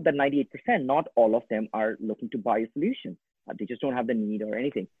out of the 98%, not all of them are looking to buy a solution. They just don't have the need or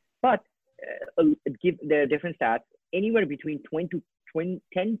anything. But give the different stats, anywhere between 10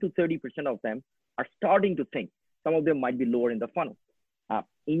 to 30% of them are starting to think. Some of them might be lower in the funnel.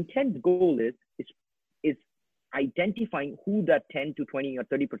 Intent's goal is identifying who that 10 to 20 or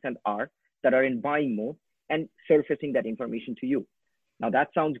 30% are that are in buying mode and surfacing that information to you. Now that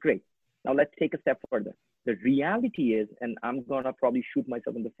sounds great. Now let's take a step further. The reality is, and I'm gonna probably shoot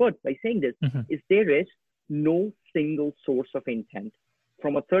myself in the foot by saying this, is there is no single source of intent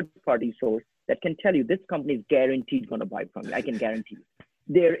from a third party source that can tell you this company is guaranteed gonna buy from you. I can guarantee you.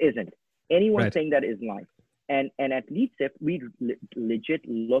 There isn't. Anyone saying that is lying. And at LeadSift, we legit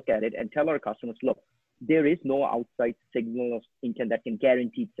look at it and tell our customers, look, there is no outside signal of intent that can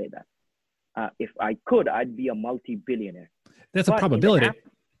guarantee say that. If I could, I'd be a multi-billionaire. That's a probability.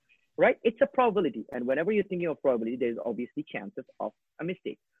 Right? It's a probability. And whenever you're thinking of probability, there's obviously chances of a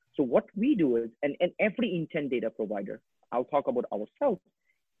mistake. So what we do is, and every intent data provider, I'll talk about ourselves,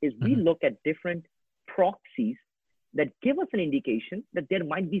 is we look at different proxies that give us an indication that there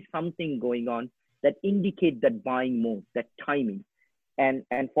might be something going on that indicate that buying mode, that timing. And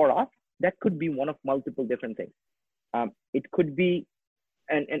for us, that could be one of multiple different things. It could be,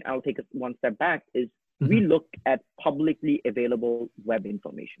 and I'll take one step back, is we look at publicly available web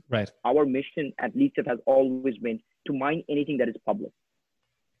information. Right. Our mission at LeadSift has always been to mine anything that is public,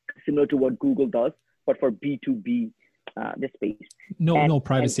 similar to what Google does, but for B2B this space. No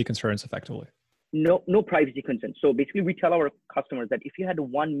privacy concerns, effectively. No privacy concerns. So basically, we tell our customers that if you had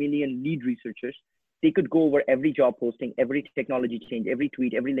 1 million lead researchers, they could go over every job posting, every technology change, every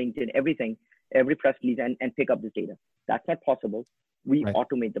tweet, every LinkedIn, everything, every press release, and pick up this data. That's not possible. We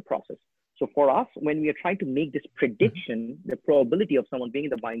automate the process. So for us, when we are trying to make this prediction, the probability of someone being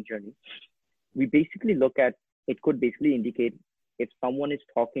in the buying journey, we basically look at, it could basically indicate if someone is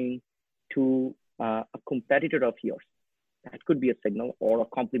talking to a competitor of yours, that could be a signal, or a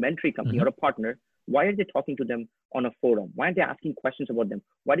complementary company or a partner. Why are they talking to them on a forum? Why are they asking questions about them?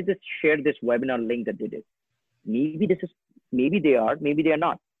 Why did they share this webinar link that they did? Maybe they are, maybe they are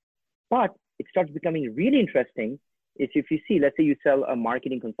not. But it starts becoming really interesting is if you see, let's say you sell a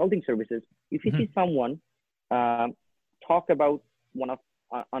marketing consulting services, if you see someone talk about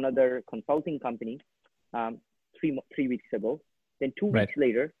another consulting company 3 weeks ago, then 2 weeks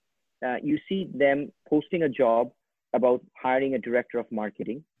later, you see them posting a job about hiring a director of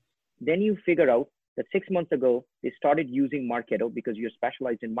marketing. Then you figure out that 6 months ago, they started using Marketo because you're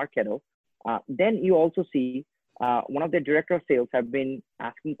specialized in Marketo. Then you also see one of their director of sales have been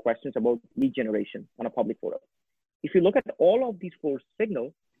asking questions about lead generation on a public forum. If you look at all of these 4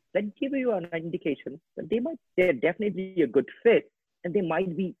 signals, that give you an indication that they're definitely a good fit, and they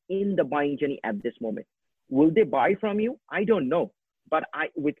might be in the buying journey at this moment. Will they buy from you? I don't know. But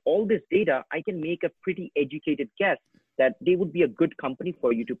with all this data, I can make a pretty educated guess that they would be a good company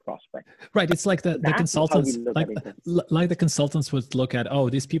for you to prospect. Right. It's like the consultants, like the consultants would look at, oh,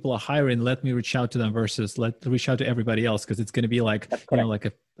 these people are hiring, let me reach out to them versus reach out to everybody else, because it's going to be like,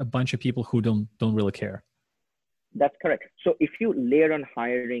 like a bunch of people who don't really care. That's correct. So if you layer on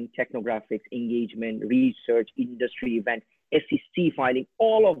hiring, technographics, engagement, research, industry event, SEC filing,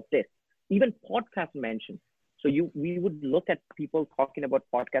 all of this, even podcast mention. So we would look at people talking about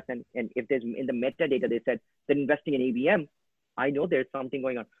podcasts, and if there's in the metadata, they said they're investing in ABM, I know there's something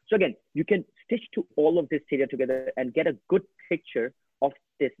going on. So again, you can stitch to all of this data together and get a good picture of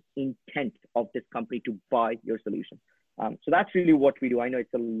this intent of this company to buy your solution. So that's really what we do. I know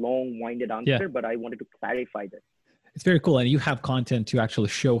it's a long-winded answer, but I wanted to clarify this. It's very cool. And you have content to actually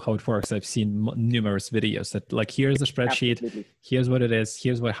show how it works. I've seen numerous videos that like, here's the spreadsheet, Absolutely. Here's what it is,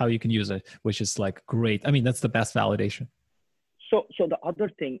 here's how you can use it, which is like great. I mean, that's the best validation. So the other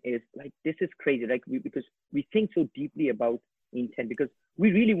thing is like, this is crazy, like because we think so deeply about intent, because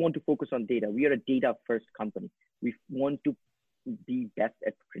we really want to focus on data. We are a data first company. We want to be best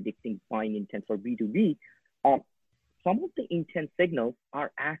at predicting buying intent for B2B. Some of the intent signals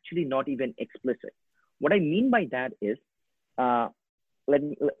are actually not even explicit. What I mean by that is,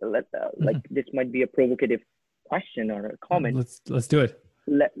 like this might be a provocative question or a comment. Let's do it.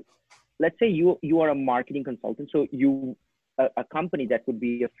 Let's say you are a marketing consultant. So a company that would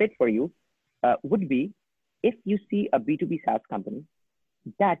be a fit for you would be if you see a B2B SaaS company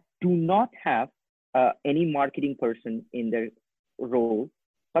that do not have any marketing person in their role,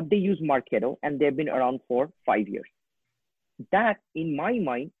 but they use Marketo and they've been around for 5 years. That, in my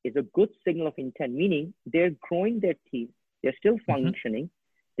mind, is a good signal of intent, meaning they're growing their team, they're still functioning,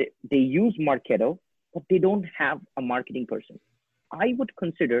 they use Marketo, but they don't have a marketing person. I would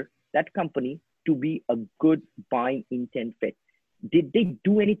consider that company to be a good buying intent fit. Did they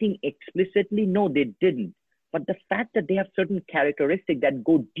do anything explicitly? No, they didn't. But the fact that they have certain characteristics that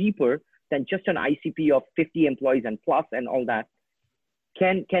go deeper than just an ICP of 50 employees and plus and all that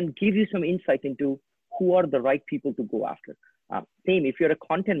can give you some insight into who are the right people to go after. Same, if you're a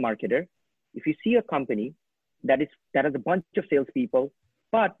content marketer, if you see a company that has a bunch of salespeople,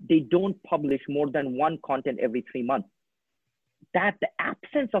 but they don't publish more than one content every 3 months, that the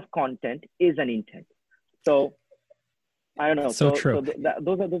absence of content is an intent. So I don't know. So true.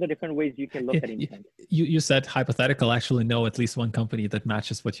 Those are different ways you can look at intent. You said hypothetical. I actually know at least one company that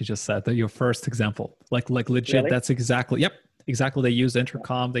matches what you just said. Your first example, like legit. Really? That's exactly. Yep. Exactly. They use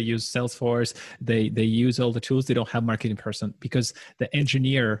Intercom, they use Salesforce, they use all the tools. They don't have marketing person because the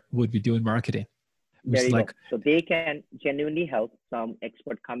engineer would be doing marketing. There you go. So they can genuinely help some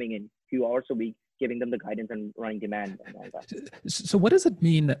expert coming in few hours a week, giving them the guidance and running demand and all that. So what does it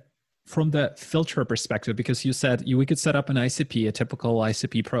mean from the filter perspective? Because you said we could set up an ICP, a typical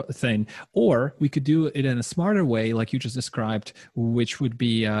ICP thing, or we could do it in a smarter way, like you just described, which would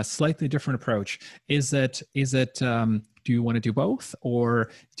be a slightly different approach. Is it do you want to do both,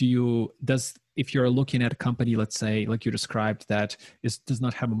 or if you're looking at a company, let's say, like you described, that does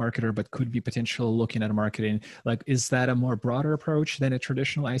not have a marketer, but could be potential looking at a marketing, like, is that a more broader approach than a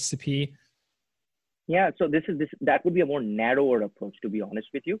traditional ICP? Yeah, so that would be a more narrower approach, to be honest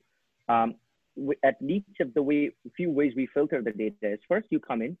with you. At least of few ways we filter the data is, first you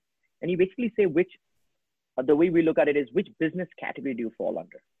come in and you basically say which the way we look at it is which business category do you fall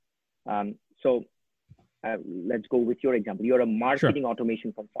under? So let's go with your example. You're a marketing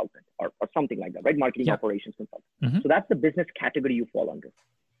automation consultant or something like that, right? Marketing operations consultant. So that's the business category you fall under.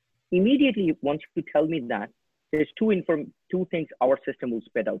 Immediately, once you tell me that, there's two things our system will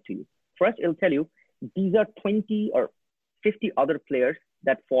spit out to you. First, it'll tell you these are 20 or 50 other players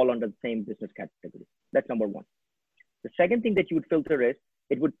that fall under the same business category. That's number one. The second thing that you would filter is,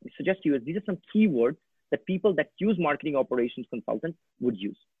 it would suggest to you is these are some keywords that people that use marketing operations consultant would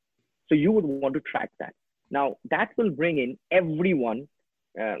use. So you would want to track that. Now that will bring in everyone,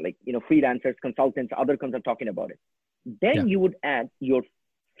 like, freelancers, consultants, other consultants talking about it. Then you would add your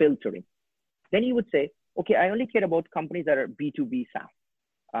filtering. Then you would say, okay, I only care about companies that are B2B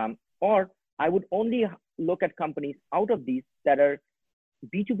SaaS. Or I would only look at companies out of these that are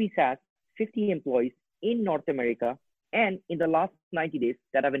B2B SaaS, 50 employees in North America, and in the last 90 days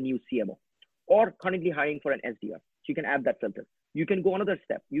that have a new CMO or currently hiring for an SDR. So you can add that filter. You can go another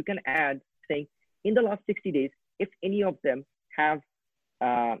step. You can add saying in the last 60 days, if any of them have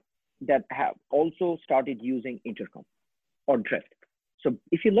that have also started using Intercom or Drift. So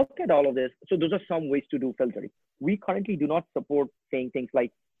if you look at all of this, so those are some ways to do filtering. We currently do not support saying things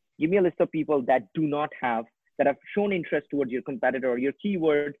like, give me a list of people that have shown interest towards your competitor or your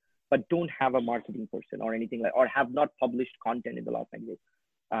keyword, but don't have a marketing person or anything or have not published content in the last 90 days.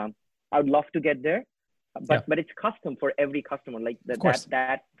 I would love to get there, but it's custom for every customer, like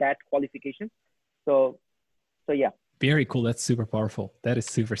that qualification. So yeah. Very cool. That's super powerful. That is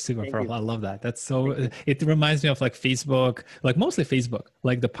super powerful. I love that. That's so, it reminds me of like Facebook, like mostly Facebook,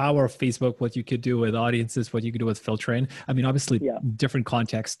 like the power of Facebook, what you could do with audiences, what you could do with filtering. I mean, obviously different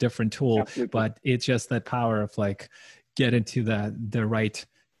context, different tool, but it's just that power of like get into the right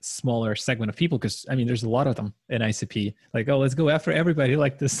smaller segment of people. Cause I mean, there's a lot of them in ICP, like, oh, let's go after everybody,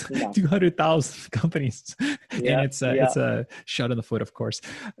 like this 200,000 companies. And it's a shot in the foot, of course.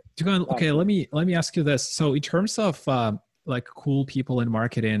 Okay. Let me ask you this. So in terms of like cool people in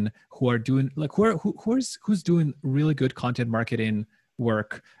marketing who are doing like, who's doing really good content marketing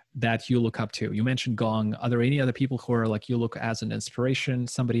work that you look up to? You mentioned Gong. Are there any other people who are like, you look as an inspiration,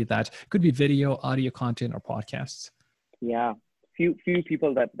 somebody that could be video, audio content, or podcasts? Yeah. Few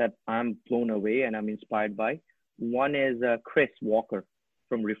people that I'm blown away and I'm inspired by. One is Chris Walker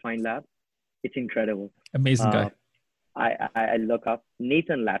from Refine Lab. It's incredible. Amazing guy. I look up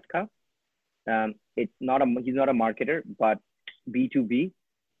Nathan Latka. He's not a marketer, but B2B.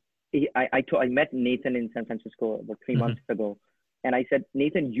 I met Nathan in San Francisco about 3 months ago, and I said,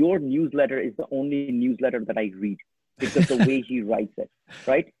 Nathan, your newsletter is the only newsletter that I read because the way he writes it,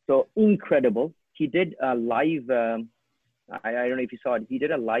 right? So incredible. He did a live. I don't know if you saw it. He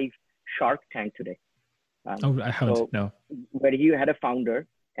did a live Shark Tank today. I haven't. No. Where he had a founder,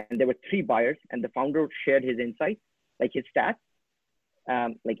 and there were 3 buyers, and the founder shared his insights, like his stats,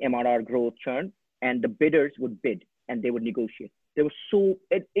 like MRR, growth, churn, and the bidders would bid and they would negotiate. It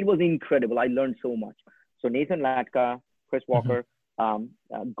was incredible. I learned so much. So Nathan Latka, Chris Walker,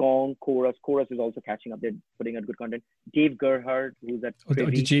 Gong, Chorus. Chorus is also catching up. They're putting out good content. Dave Gerhardt, who's at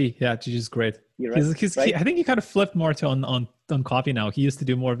DG. Yeah, DG is great. You're right. Right? I think he kind of flipped more to on copy now. He used to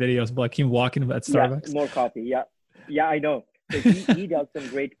do more videos, like him walking at Starbucks. Yeah, more copy. Yeah, I know. So he does some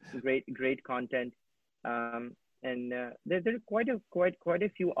great content. And there are quite a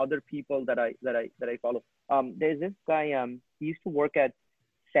few other people that I follow. There's this guy. He used to work at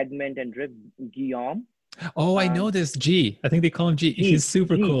Segment and Drift, Guillaume. Oh, I know this G. I think they call him G. He's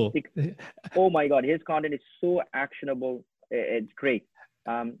super cool. Oh my God, his content is so actionable. It's great.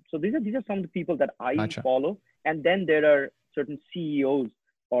 So these are some of the people that I follow. And then there are certain CEOs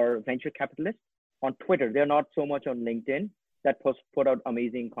or venture capitalists on Twitter. They're not so much on LinkedIn that put out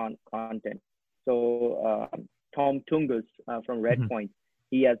amazing content. So Tom Tungus from Redpoint,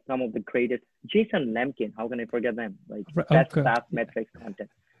 he has some of the greatest. Jason Lemkin, how can I forget them? Like that's SaaS metrics content.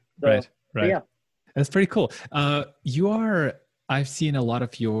 So, right. So yeah. That's pretty cool. I've seen a lot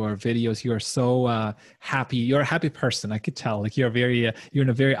of your videos. You are so happy. You're a happy person. I could tell. Like you're in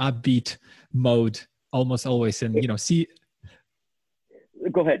a very upbeat mode almost always. And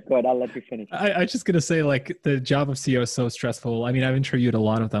Go ahead. I'll let you finish. I was just gonna say, like, the job of CEO is so stressful. I mean, I've interviewed a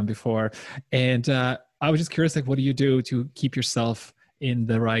lot of them before, and I was just curious, like, what do you do to keep yourself in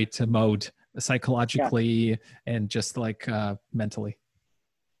the right mode psychologically and just like mentally?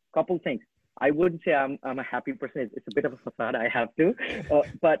 Couple things. I wouldn't say I'm a happy person. It's a bit of a facade. I have to,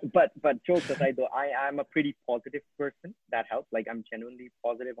 but jokes aside, though, I'm a pretty positive person. That helps. Like I'm genuinely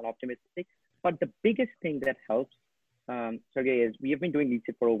positive and optimistic. But the biggest thing that helps, Sergey, is we have been doing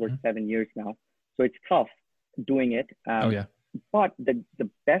LeadSeek for over 7 years now, so it's tough doing it. But the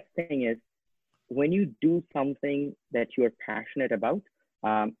best thing is when you do something that you're passionate about,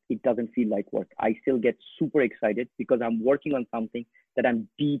 it doesn't feel like work. I still get super excited because I'm working on something that I'm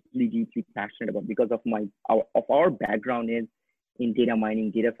deeply, deeply passionate about because of our background is in data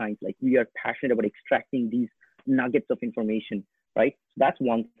mining, data science. Like we are passionate about extracting these nuggets of information, right? So that's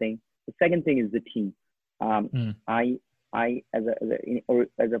one thing. The second thing is the team. I as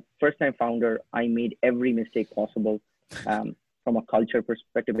a first-time founder, I made every mistake possible. From a culture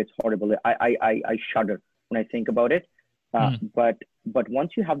perspective, it's horrible. I shudder when I think about it. But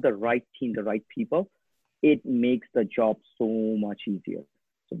once you have the right team, the right people, it makes the job so much easier.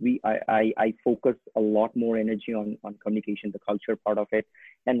 So I focus a lot more energy on communication, the culture part of it.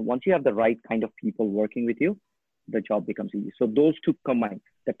 And once you have the right kind of people working with you, the job becomes easy. So those two combined,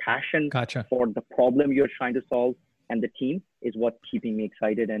 the passion for the problem you're trying to solve and the team is what's keeping me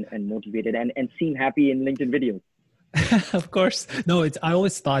excited and motivated and seem happy in LinkedIn videos. Of course. No, I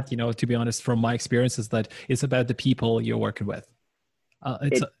always thought, to be honest, from my experiences, that it's about the people you're working with.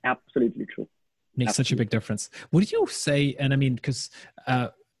 It's absolutely true. Makes such a big difference. What do you say? And I mean, because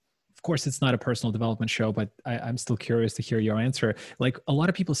of course it's not a personal development show, but I'm still curious to hear your answer. Like a lot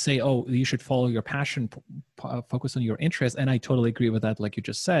of people say, oh, you should follow your passion, focus on your interest. And I totally agree with that, like you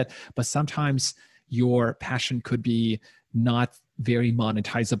just said. But sometimes your passion could be not very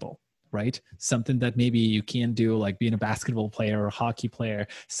monetizable, right? Something that maybe you can do, like being a basketball player or a hockey player,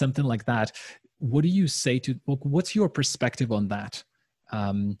 something like that. What do you say to, what's your perspective on that?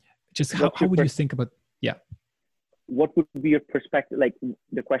 Just how would you think about, what would be your perspective? Like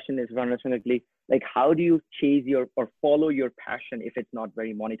the question is, like how do you chase or follow your passion if it's not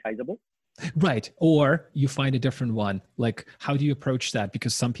very monetizable? Right. Or you find a different one. Like, how do you approach that?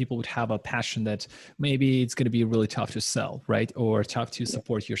 Because some people would have a passion that maybe it's going to be really tough to sell, right? Or tough to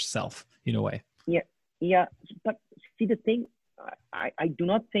support yourself in a way. Yeah. But see, the thing, I do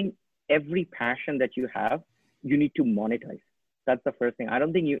not think every passion that you have, you need to monetize. That's the first thing. I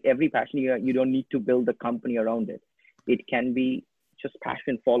don't think every passion you don't need to build a company around it. It can be just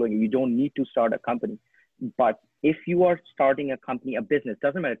passion following. You don't need to start a company. But if you are starting a company, a business,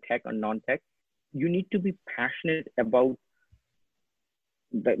 doesn't matter tech or non-tech, you need to be passionate about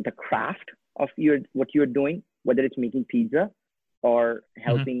the craft of what you're doing, whether it's making pizza or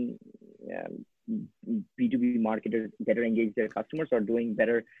helping B2B marketers better engage their customers or doing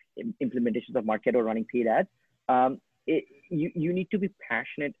better implementations of Marketo or running paid ads. You need to be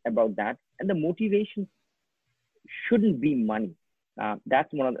passionate about that. And the motivation shouldn't be money.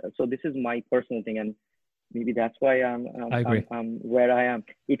 That's so this is my personal thing. And maybe that's why I'm where I am.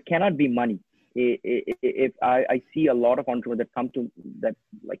 It cannot be money. If I see a lot of entrepreneurs that come to that,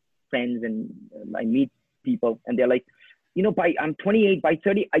 like friends, and I meet people and they're like, I'm 28, by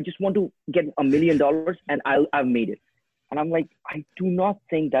 30, I just want to get $1 million and I've made it. And I'm like, I do not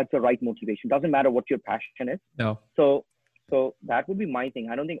think that's the right motivation. Doesn't matter what your passion is. No. So that would be my thing.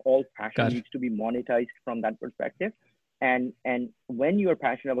 I don't think all passion needs to be monetized from that perspective. And when you're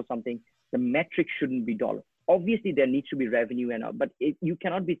passionate about something, the metric shouldn't be dollar. Obviously, there needs to be revenue but you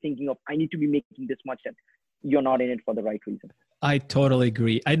cannot be thinking of, I need to be making this much, and you're not in it for the right reason. I totally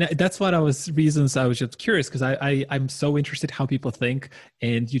agree. And that's what I was just curious, because I'm so interested how people think,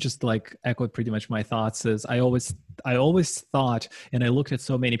 and you just like echoed pretty much my thoughts. Is I always thought, and I looked at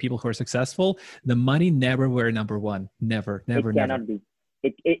so many people who are successful, the money never were number one. Never. It cannot be.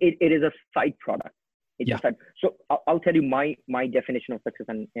 It is a side product. So I'll tell you my definition of success,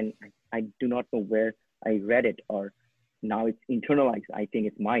 and I do not know where I read it, or now it's internalized. I think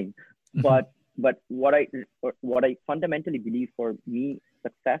it's mine. But what I fundamentally believe, for me,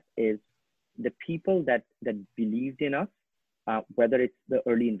 success is the people that believed in us, whether it's the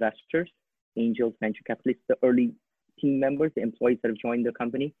early investors, angels, venture capitalists, the early team members, the employees that have joined the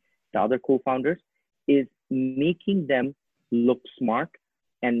company, the other co-founders, is making them look smart,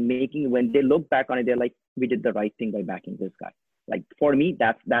 and when they look back on it, they're like, we did the right thing by backing this guy. Like, for me,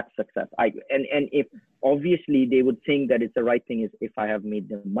 that's success. And if obviously they would think that it's the right thing is if I have made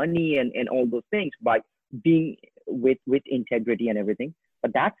them money and all those things by being with integrity and everything.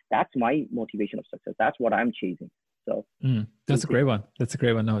 But that's my motivation of success. That's what I'm chasing. So that's a great one.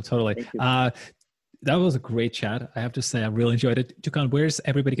 No, totally. That was a great chat. I have to say, I really enjoyed it. Toucan, where's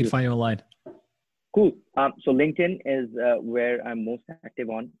everybody can find you online? Cool. So LinkedIn is where I'm most active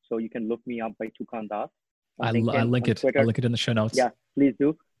on. So you can look me up by Toucan Das. I'll link it. I'll link it in the show notes. Yeah, please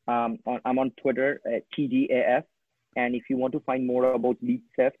do. I'm on Twitter at TDAF. And if you want to find more about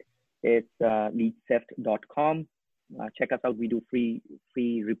LeadSift, it's leadsift.com. Check us out. We do free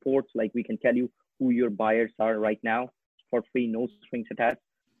reports. Like, we can tell you who your buyers are right now for free, no strings attached.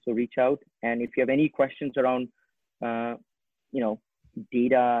 So reach out. And if you have any questions around,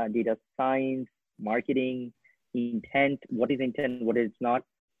 data science, marketing, intent, what is intent, what is not,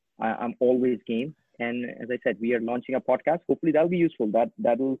 I'm always game. And as I said, we are launching a podcast. Hopefully that'll be useful.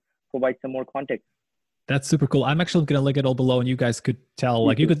 That'll provide some more context. That's super cool. I'm actually going to link it all below, and you guys could tell,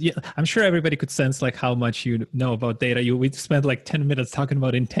 like, you could, yeah, I'm sure everybody could sense like how much you know about data. We spent like 10 minutes talking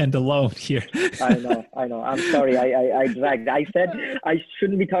about intent alone here. I know. I'm sorry. I dragged. I said I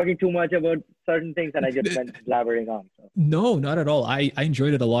shouldn't be talking too much about certain things, and I just went blabbering on. So. No, not at all. I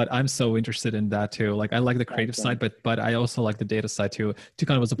enjoyed it a lot. I'm so interested in that too. Like, I like the creative side, but I also like the data side too.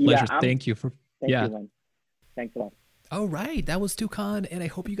 Toucan, it was a pleasure. Thank you. Thank you, man. Thanks a lot. All right, that was Toucan, and I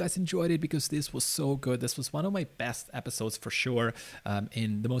hope you guys enjoyed it because this was so good. This was one of my best episodes for sure,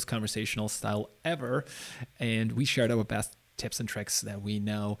 in the most conversational style ever, and we shared our best tips and tricks that we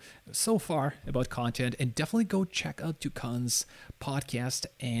know so far about content. And definitely go check out Toucan's podcast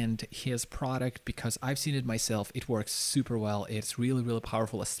and his product because I've seen it myself. It works super well. It's really, really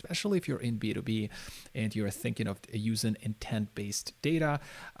powerful, especially if you're in B2B and you're thinking of using intent-based data.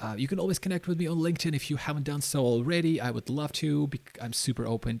 You can always connect with me on LinkedIn if you haven't done so already. I would love to. I'm super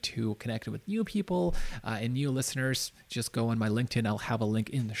open to connecting with new people and new listeners. Just go on my LinkedIn. I'll have a link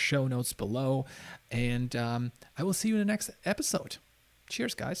in the show notes below. And I will see you in the next episode.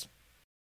 Cheers, guys.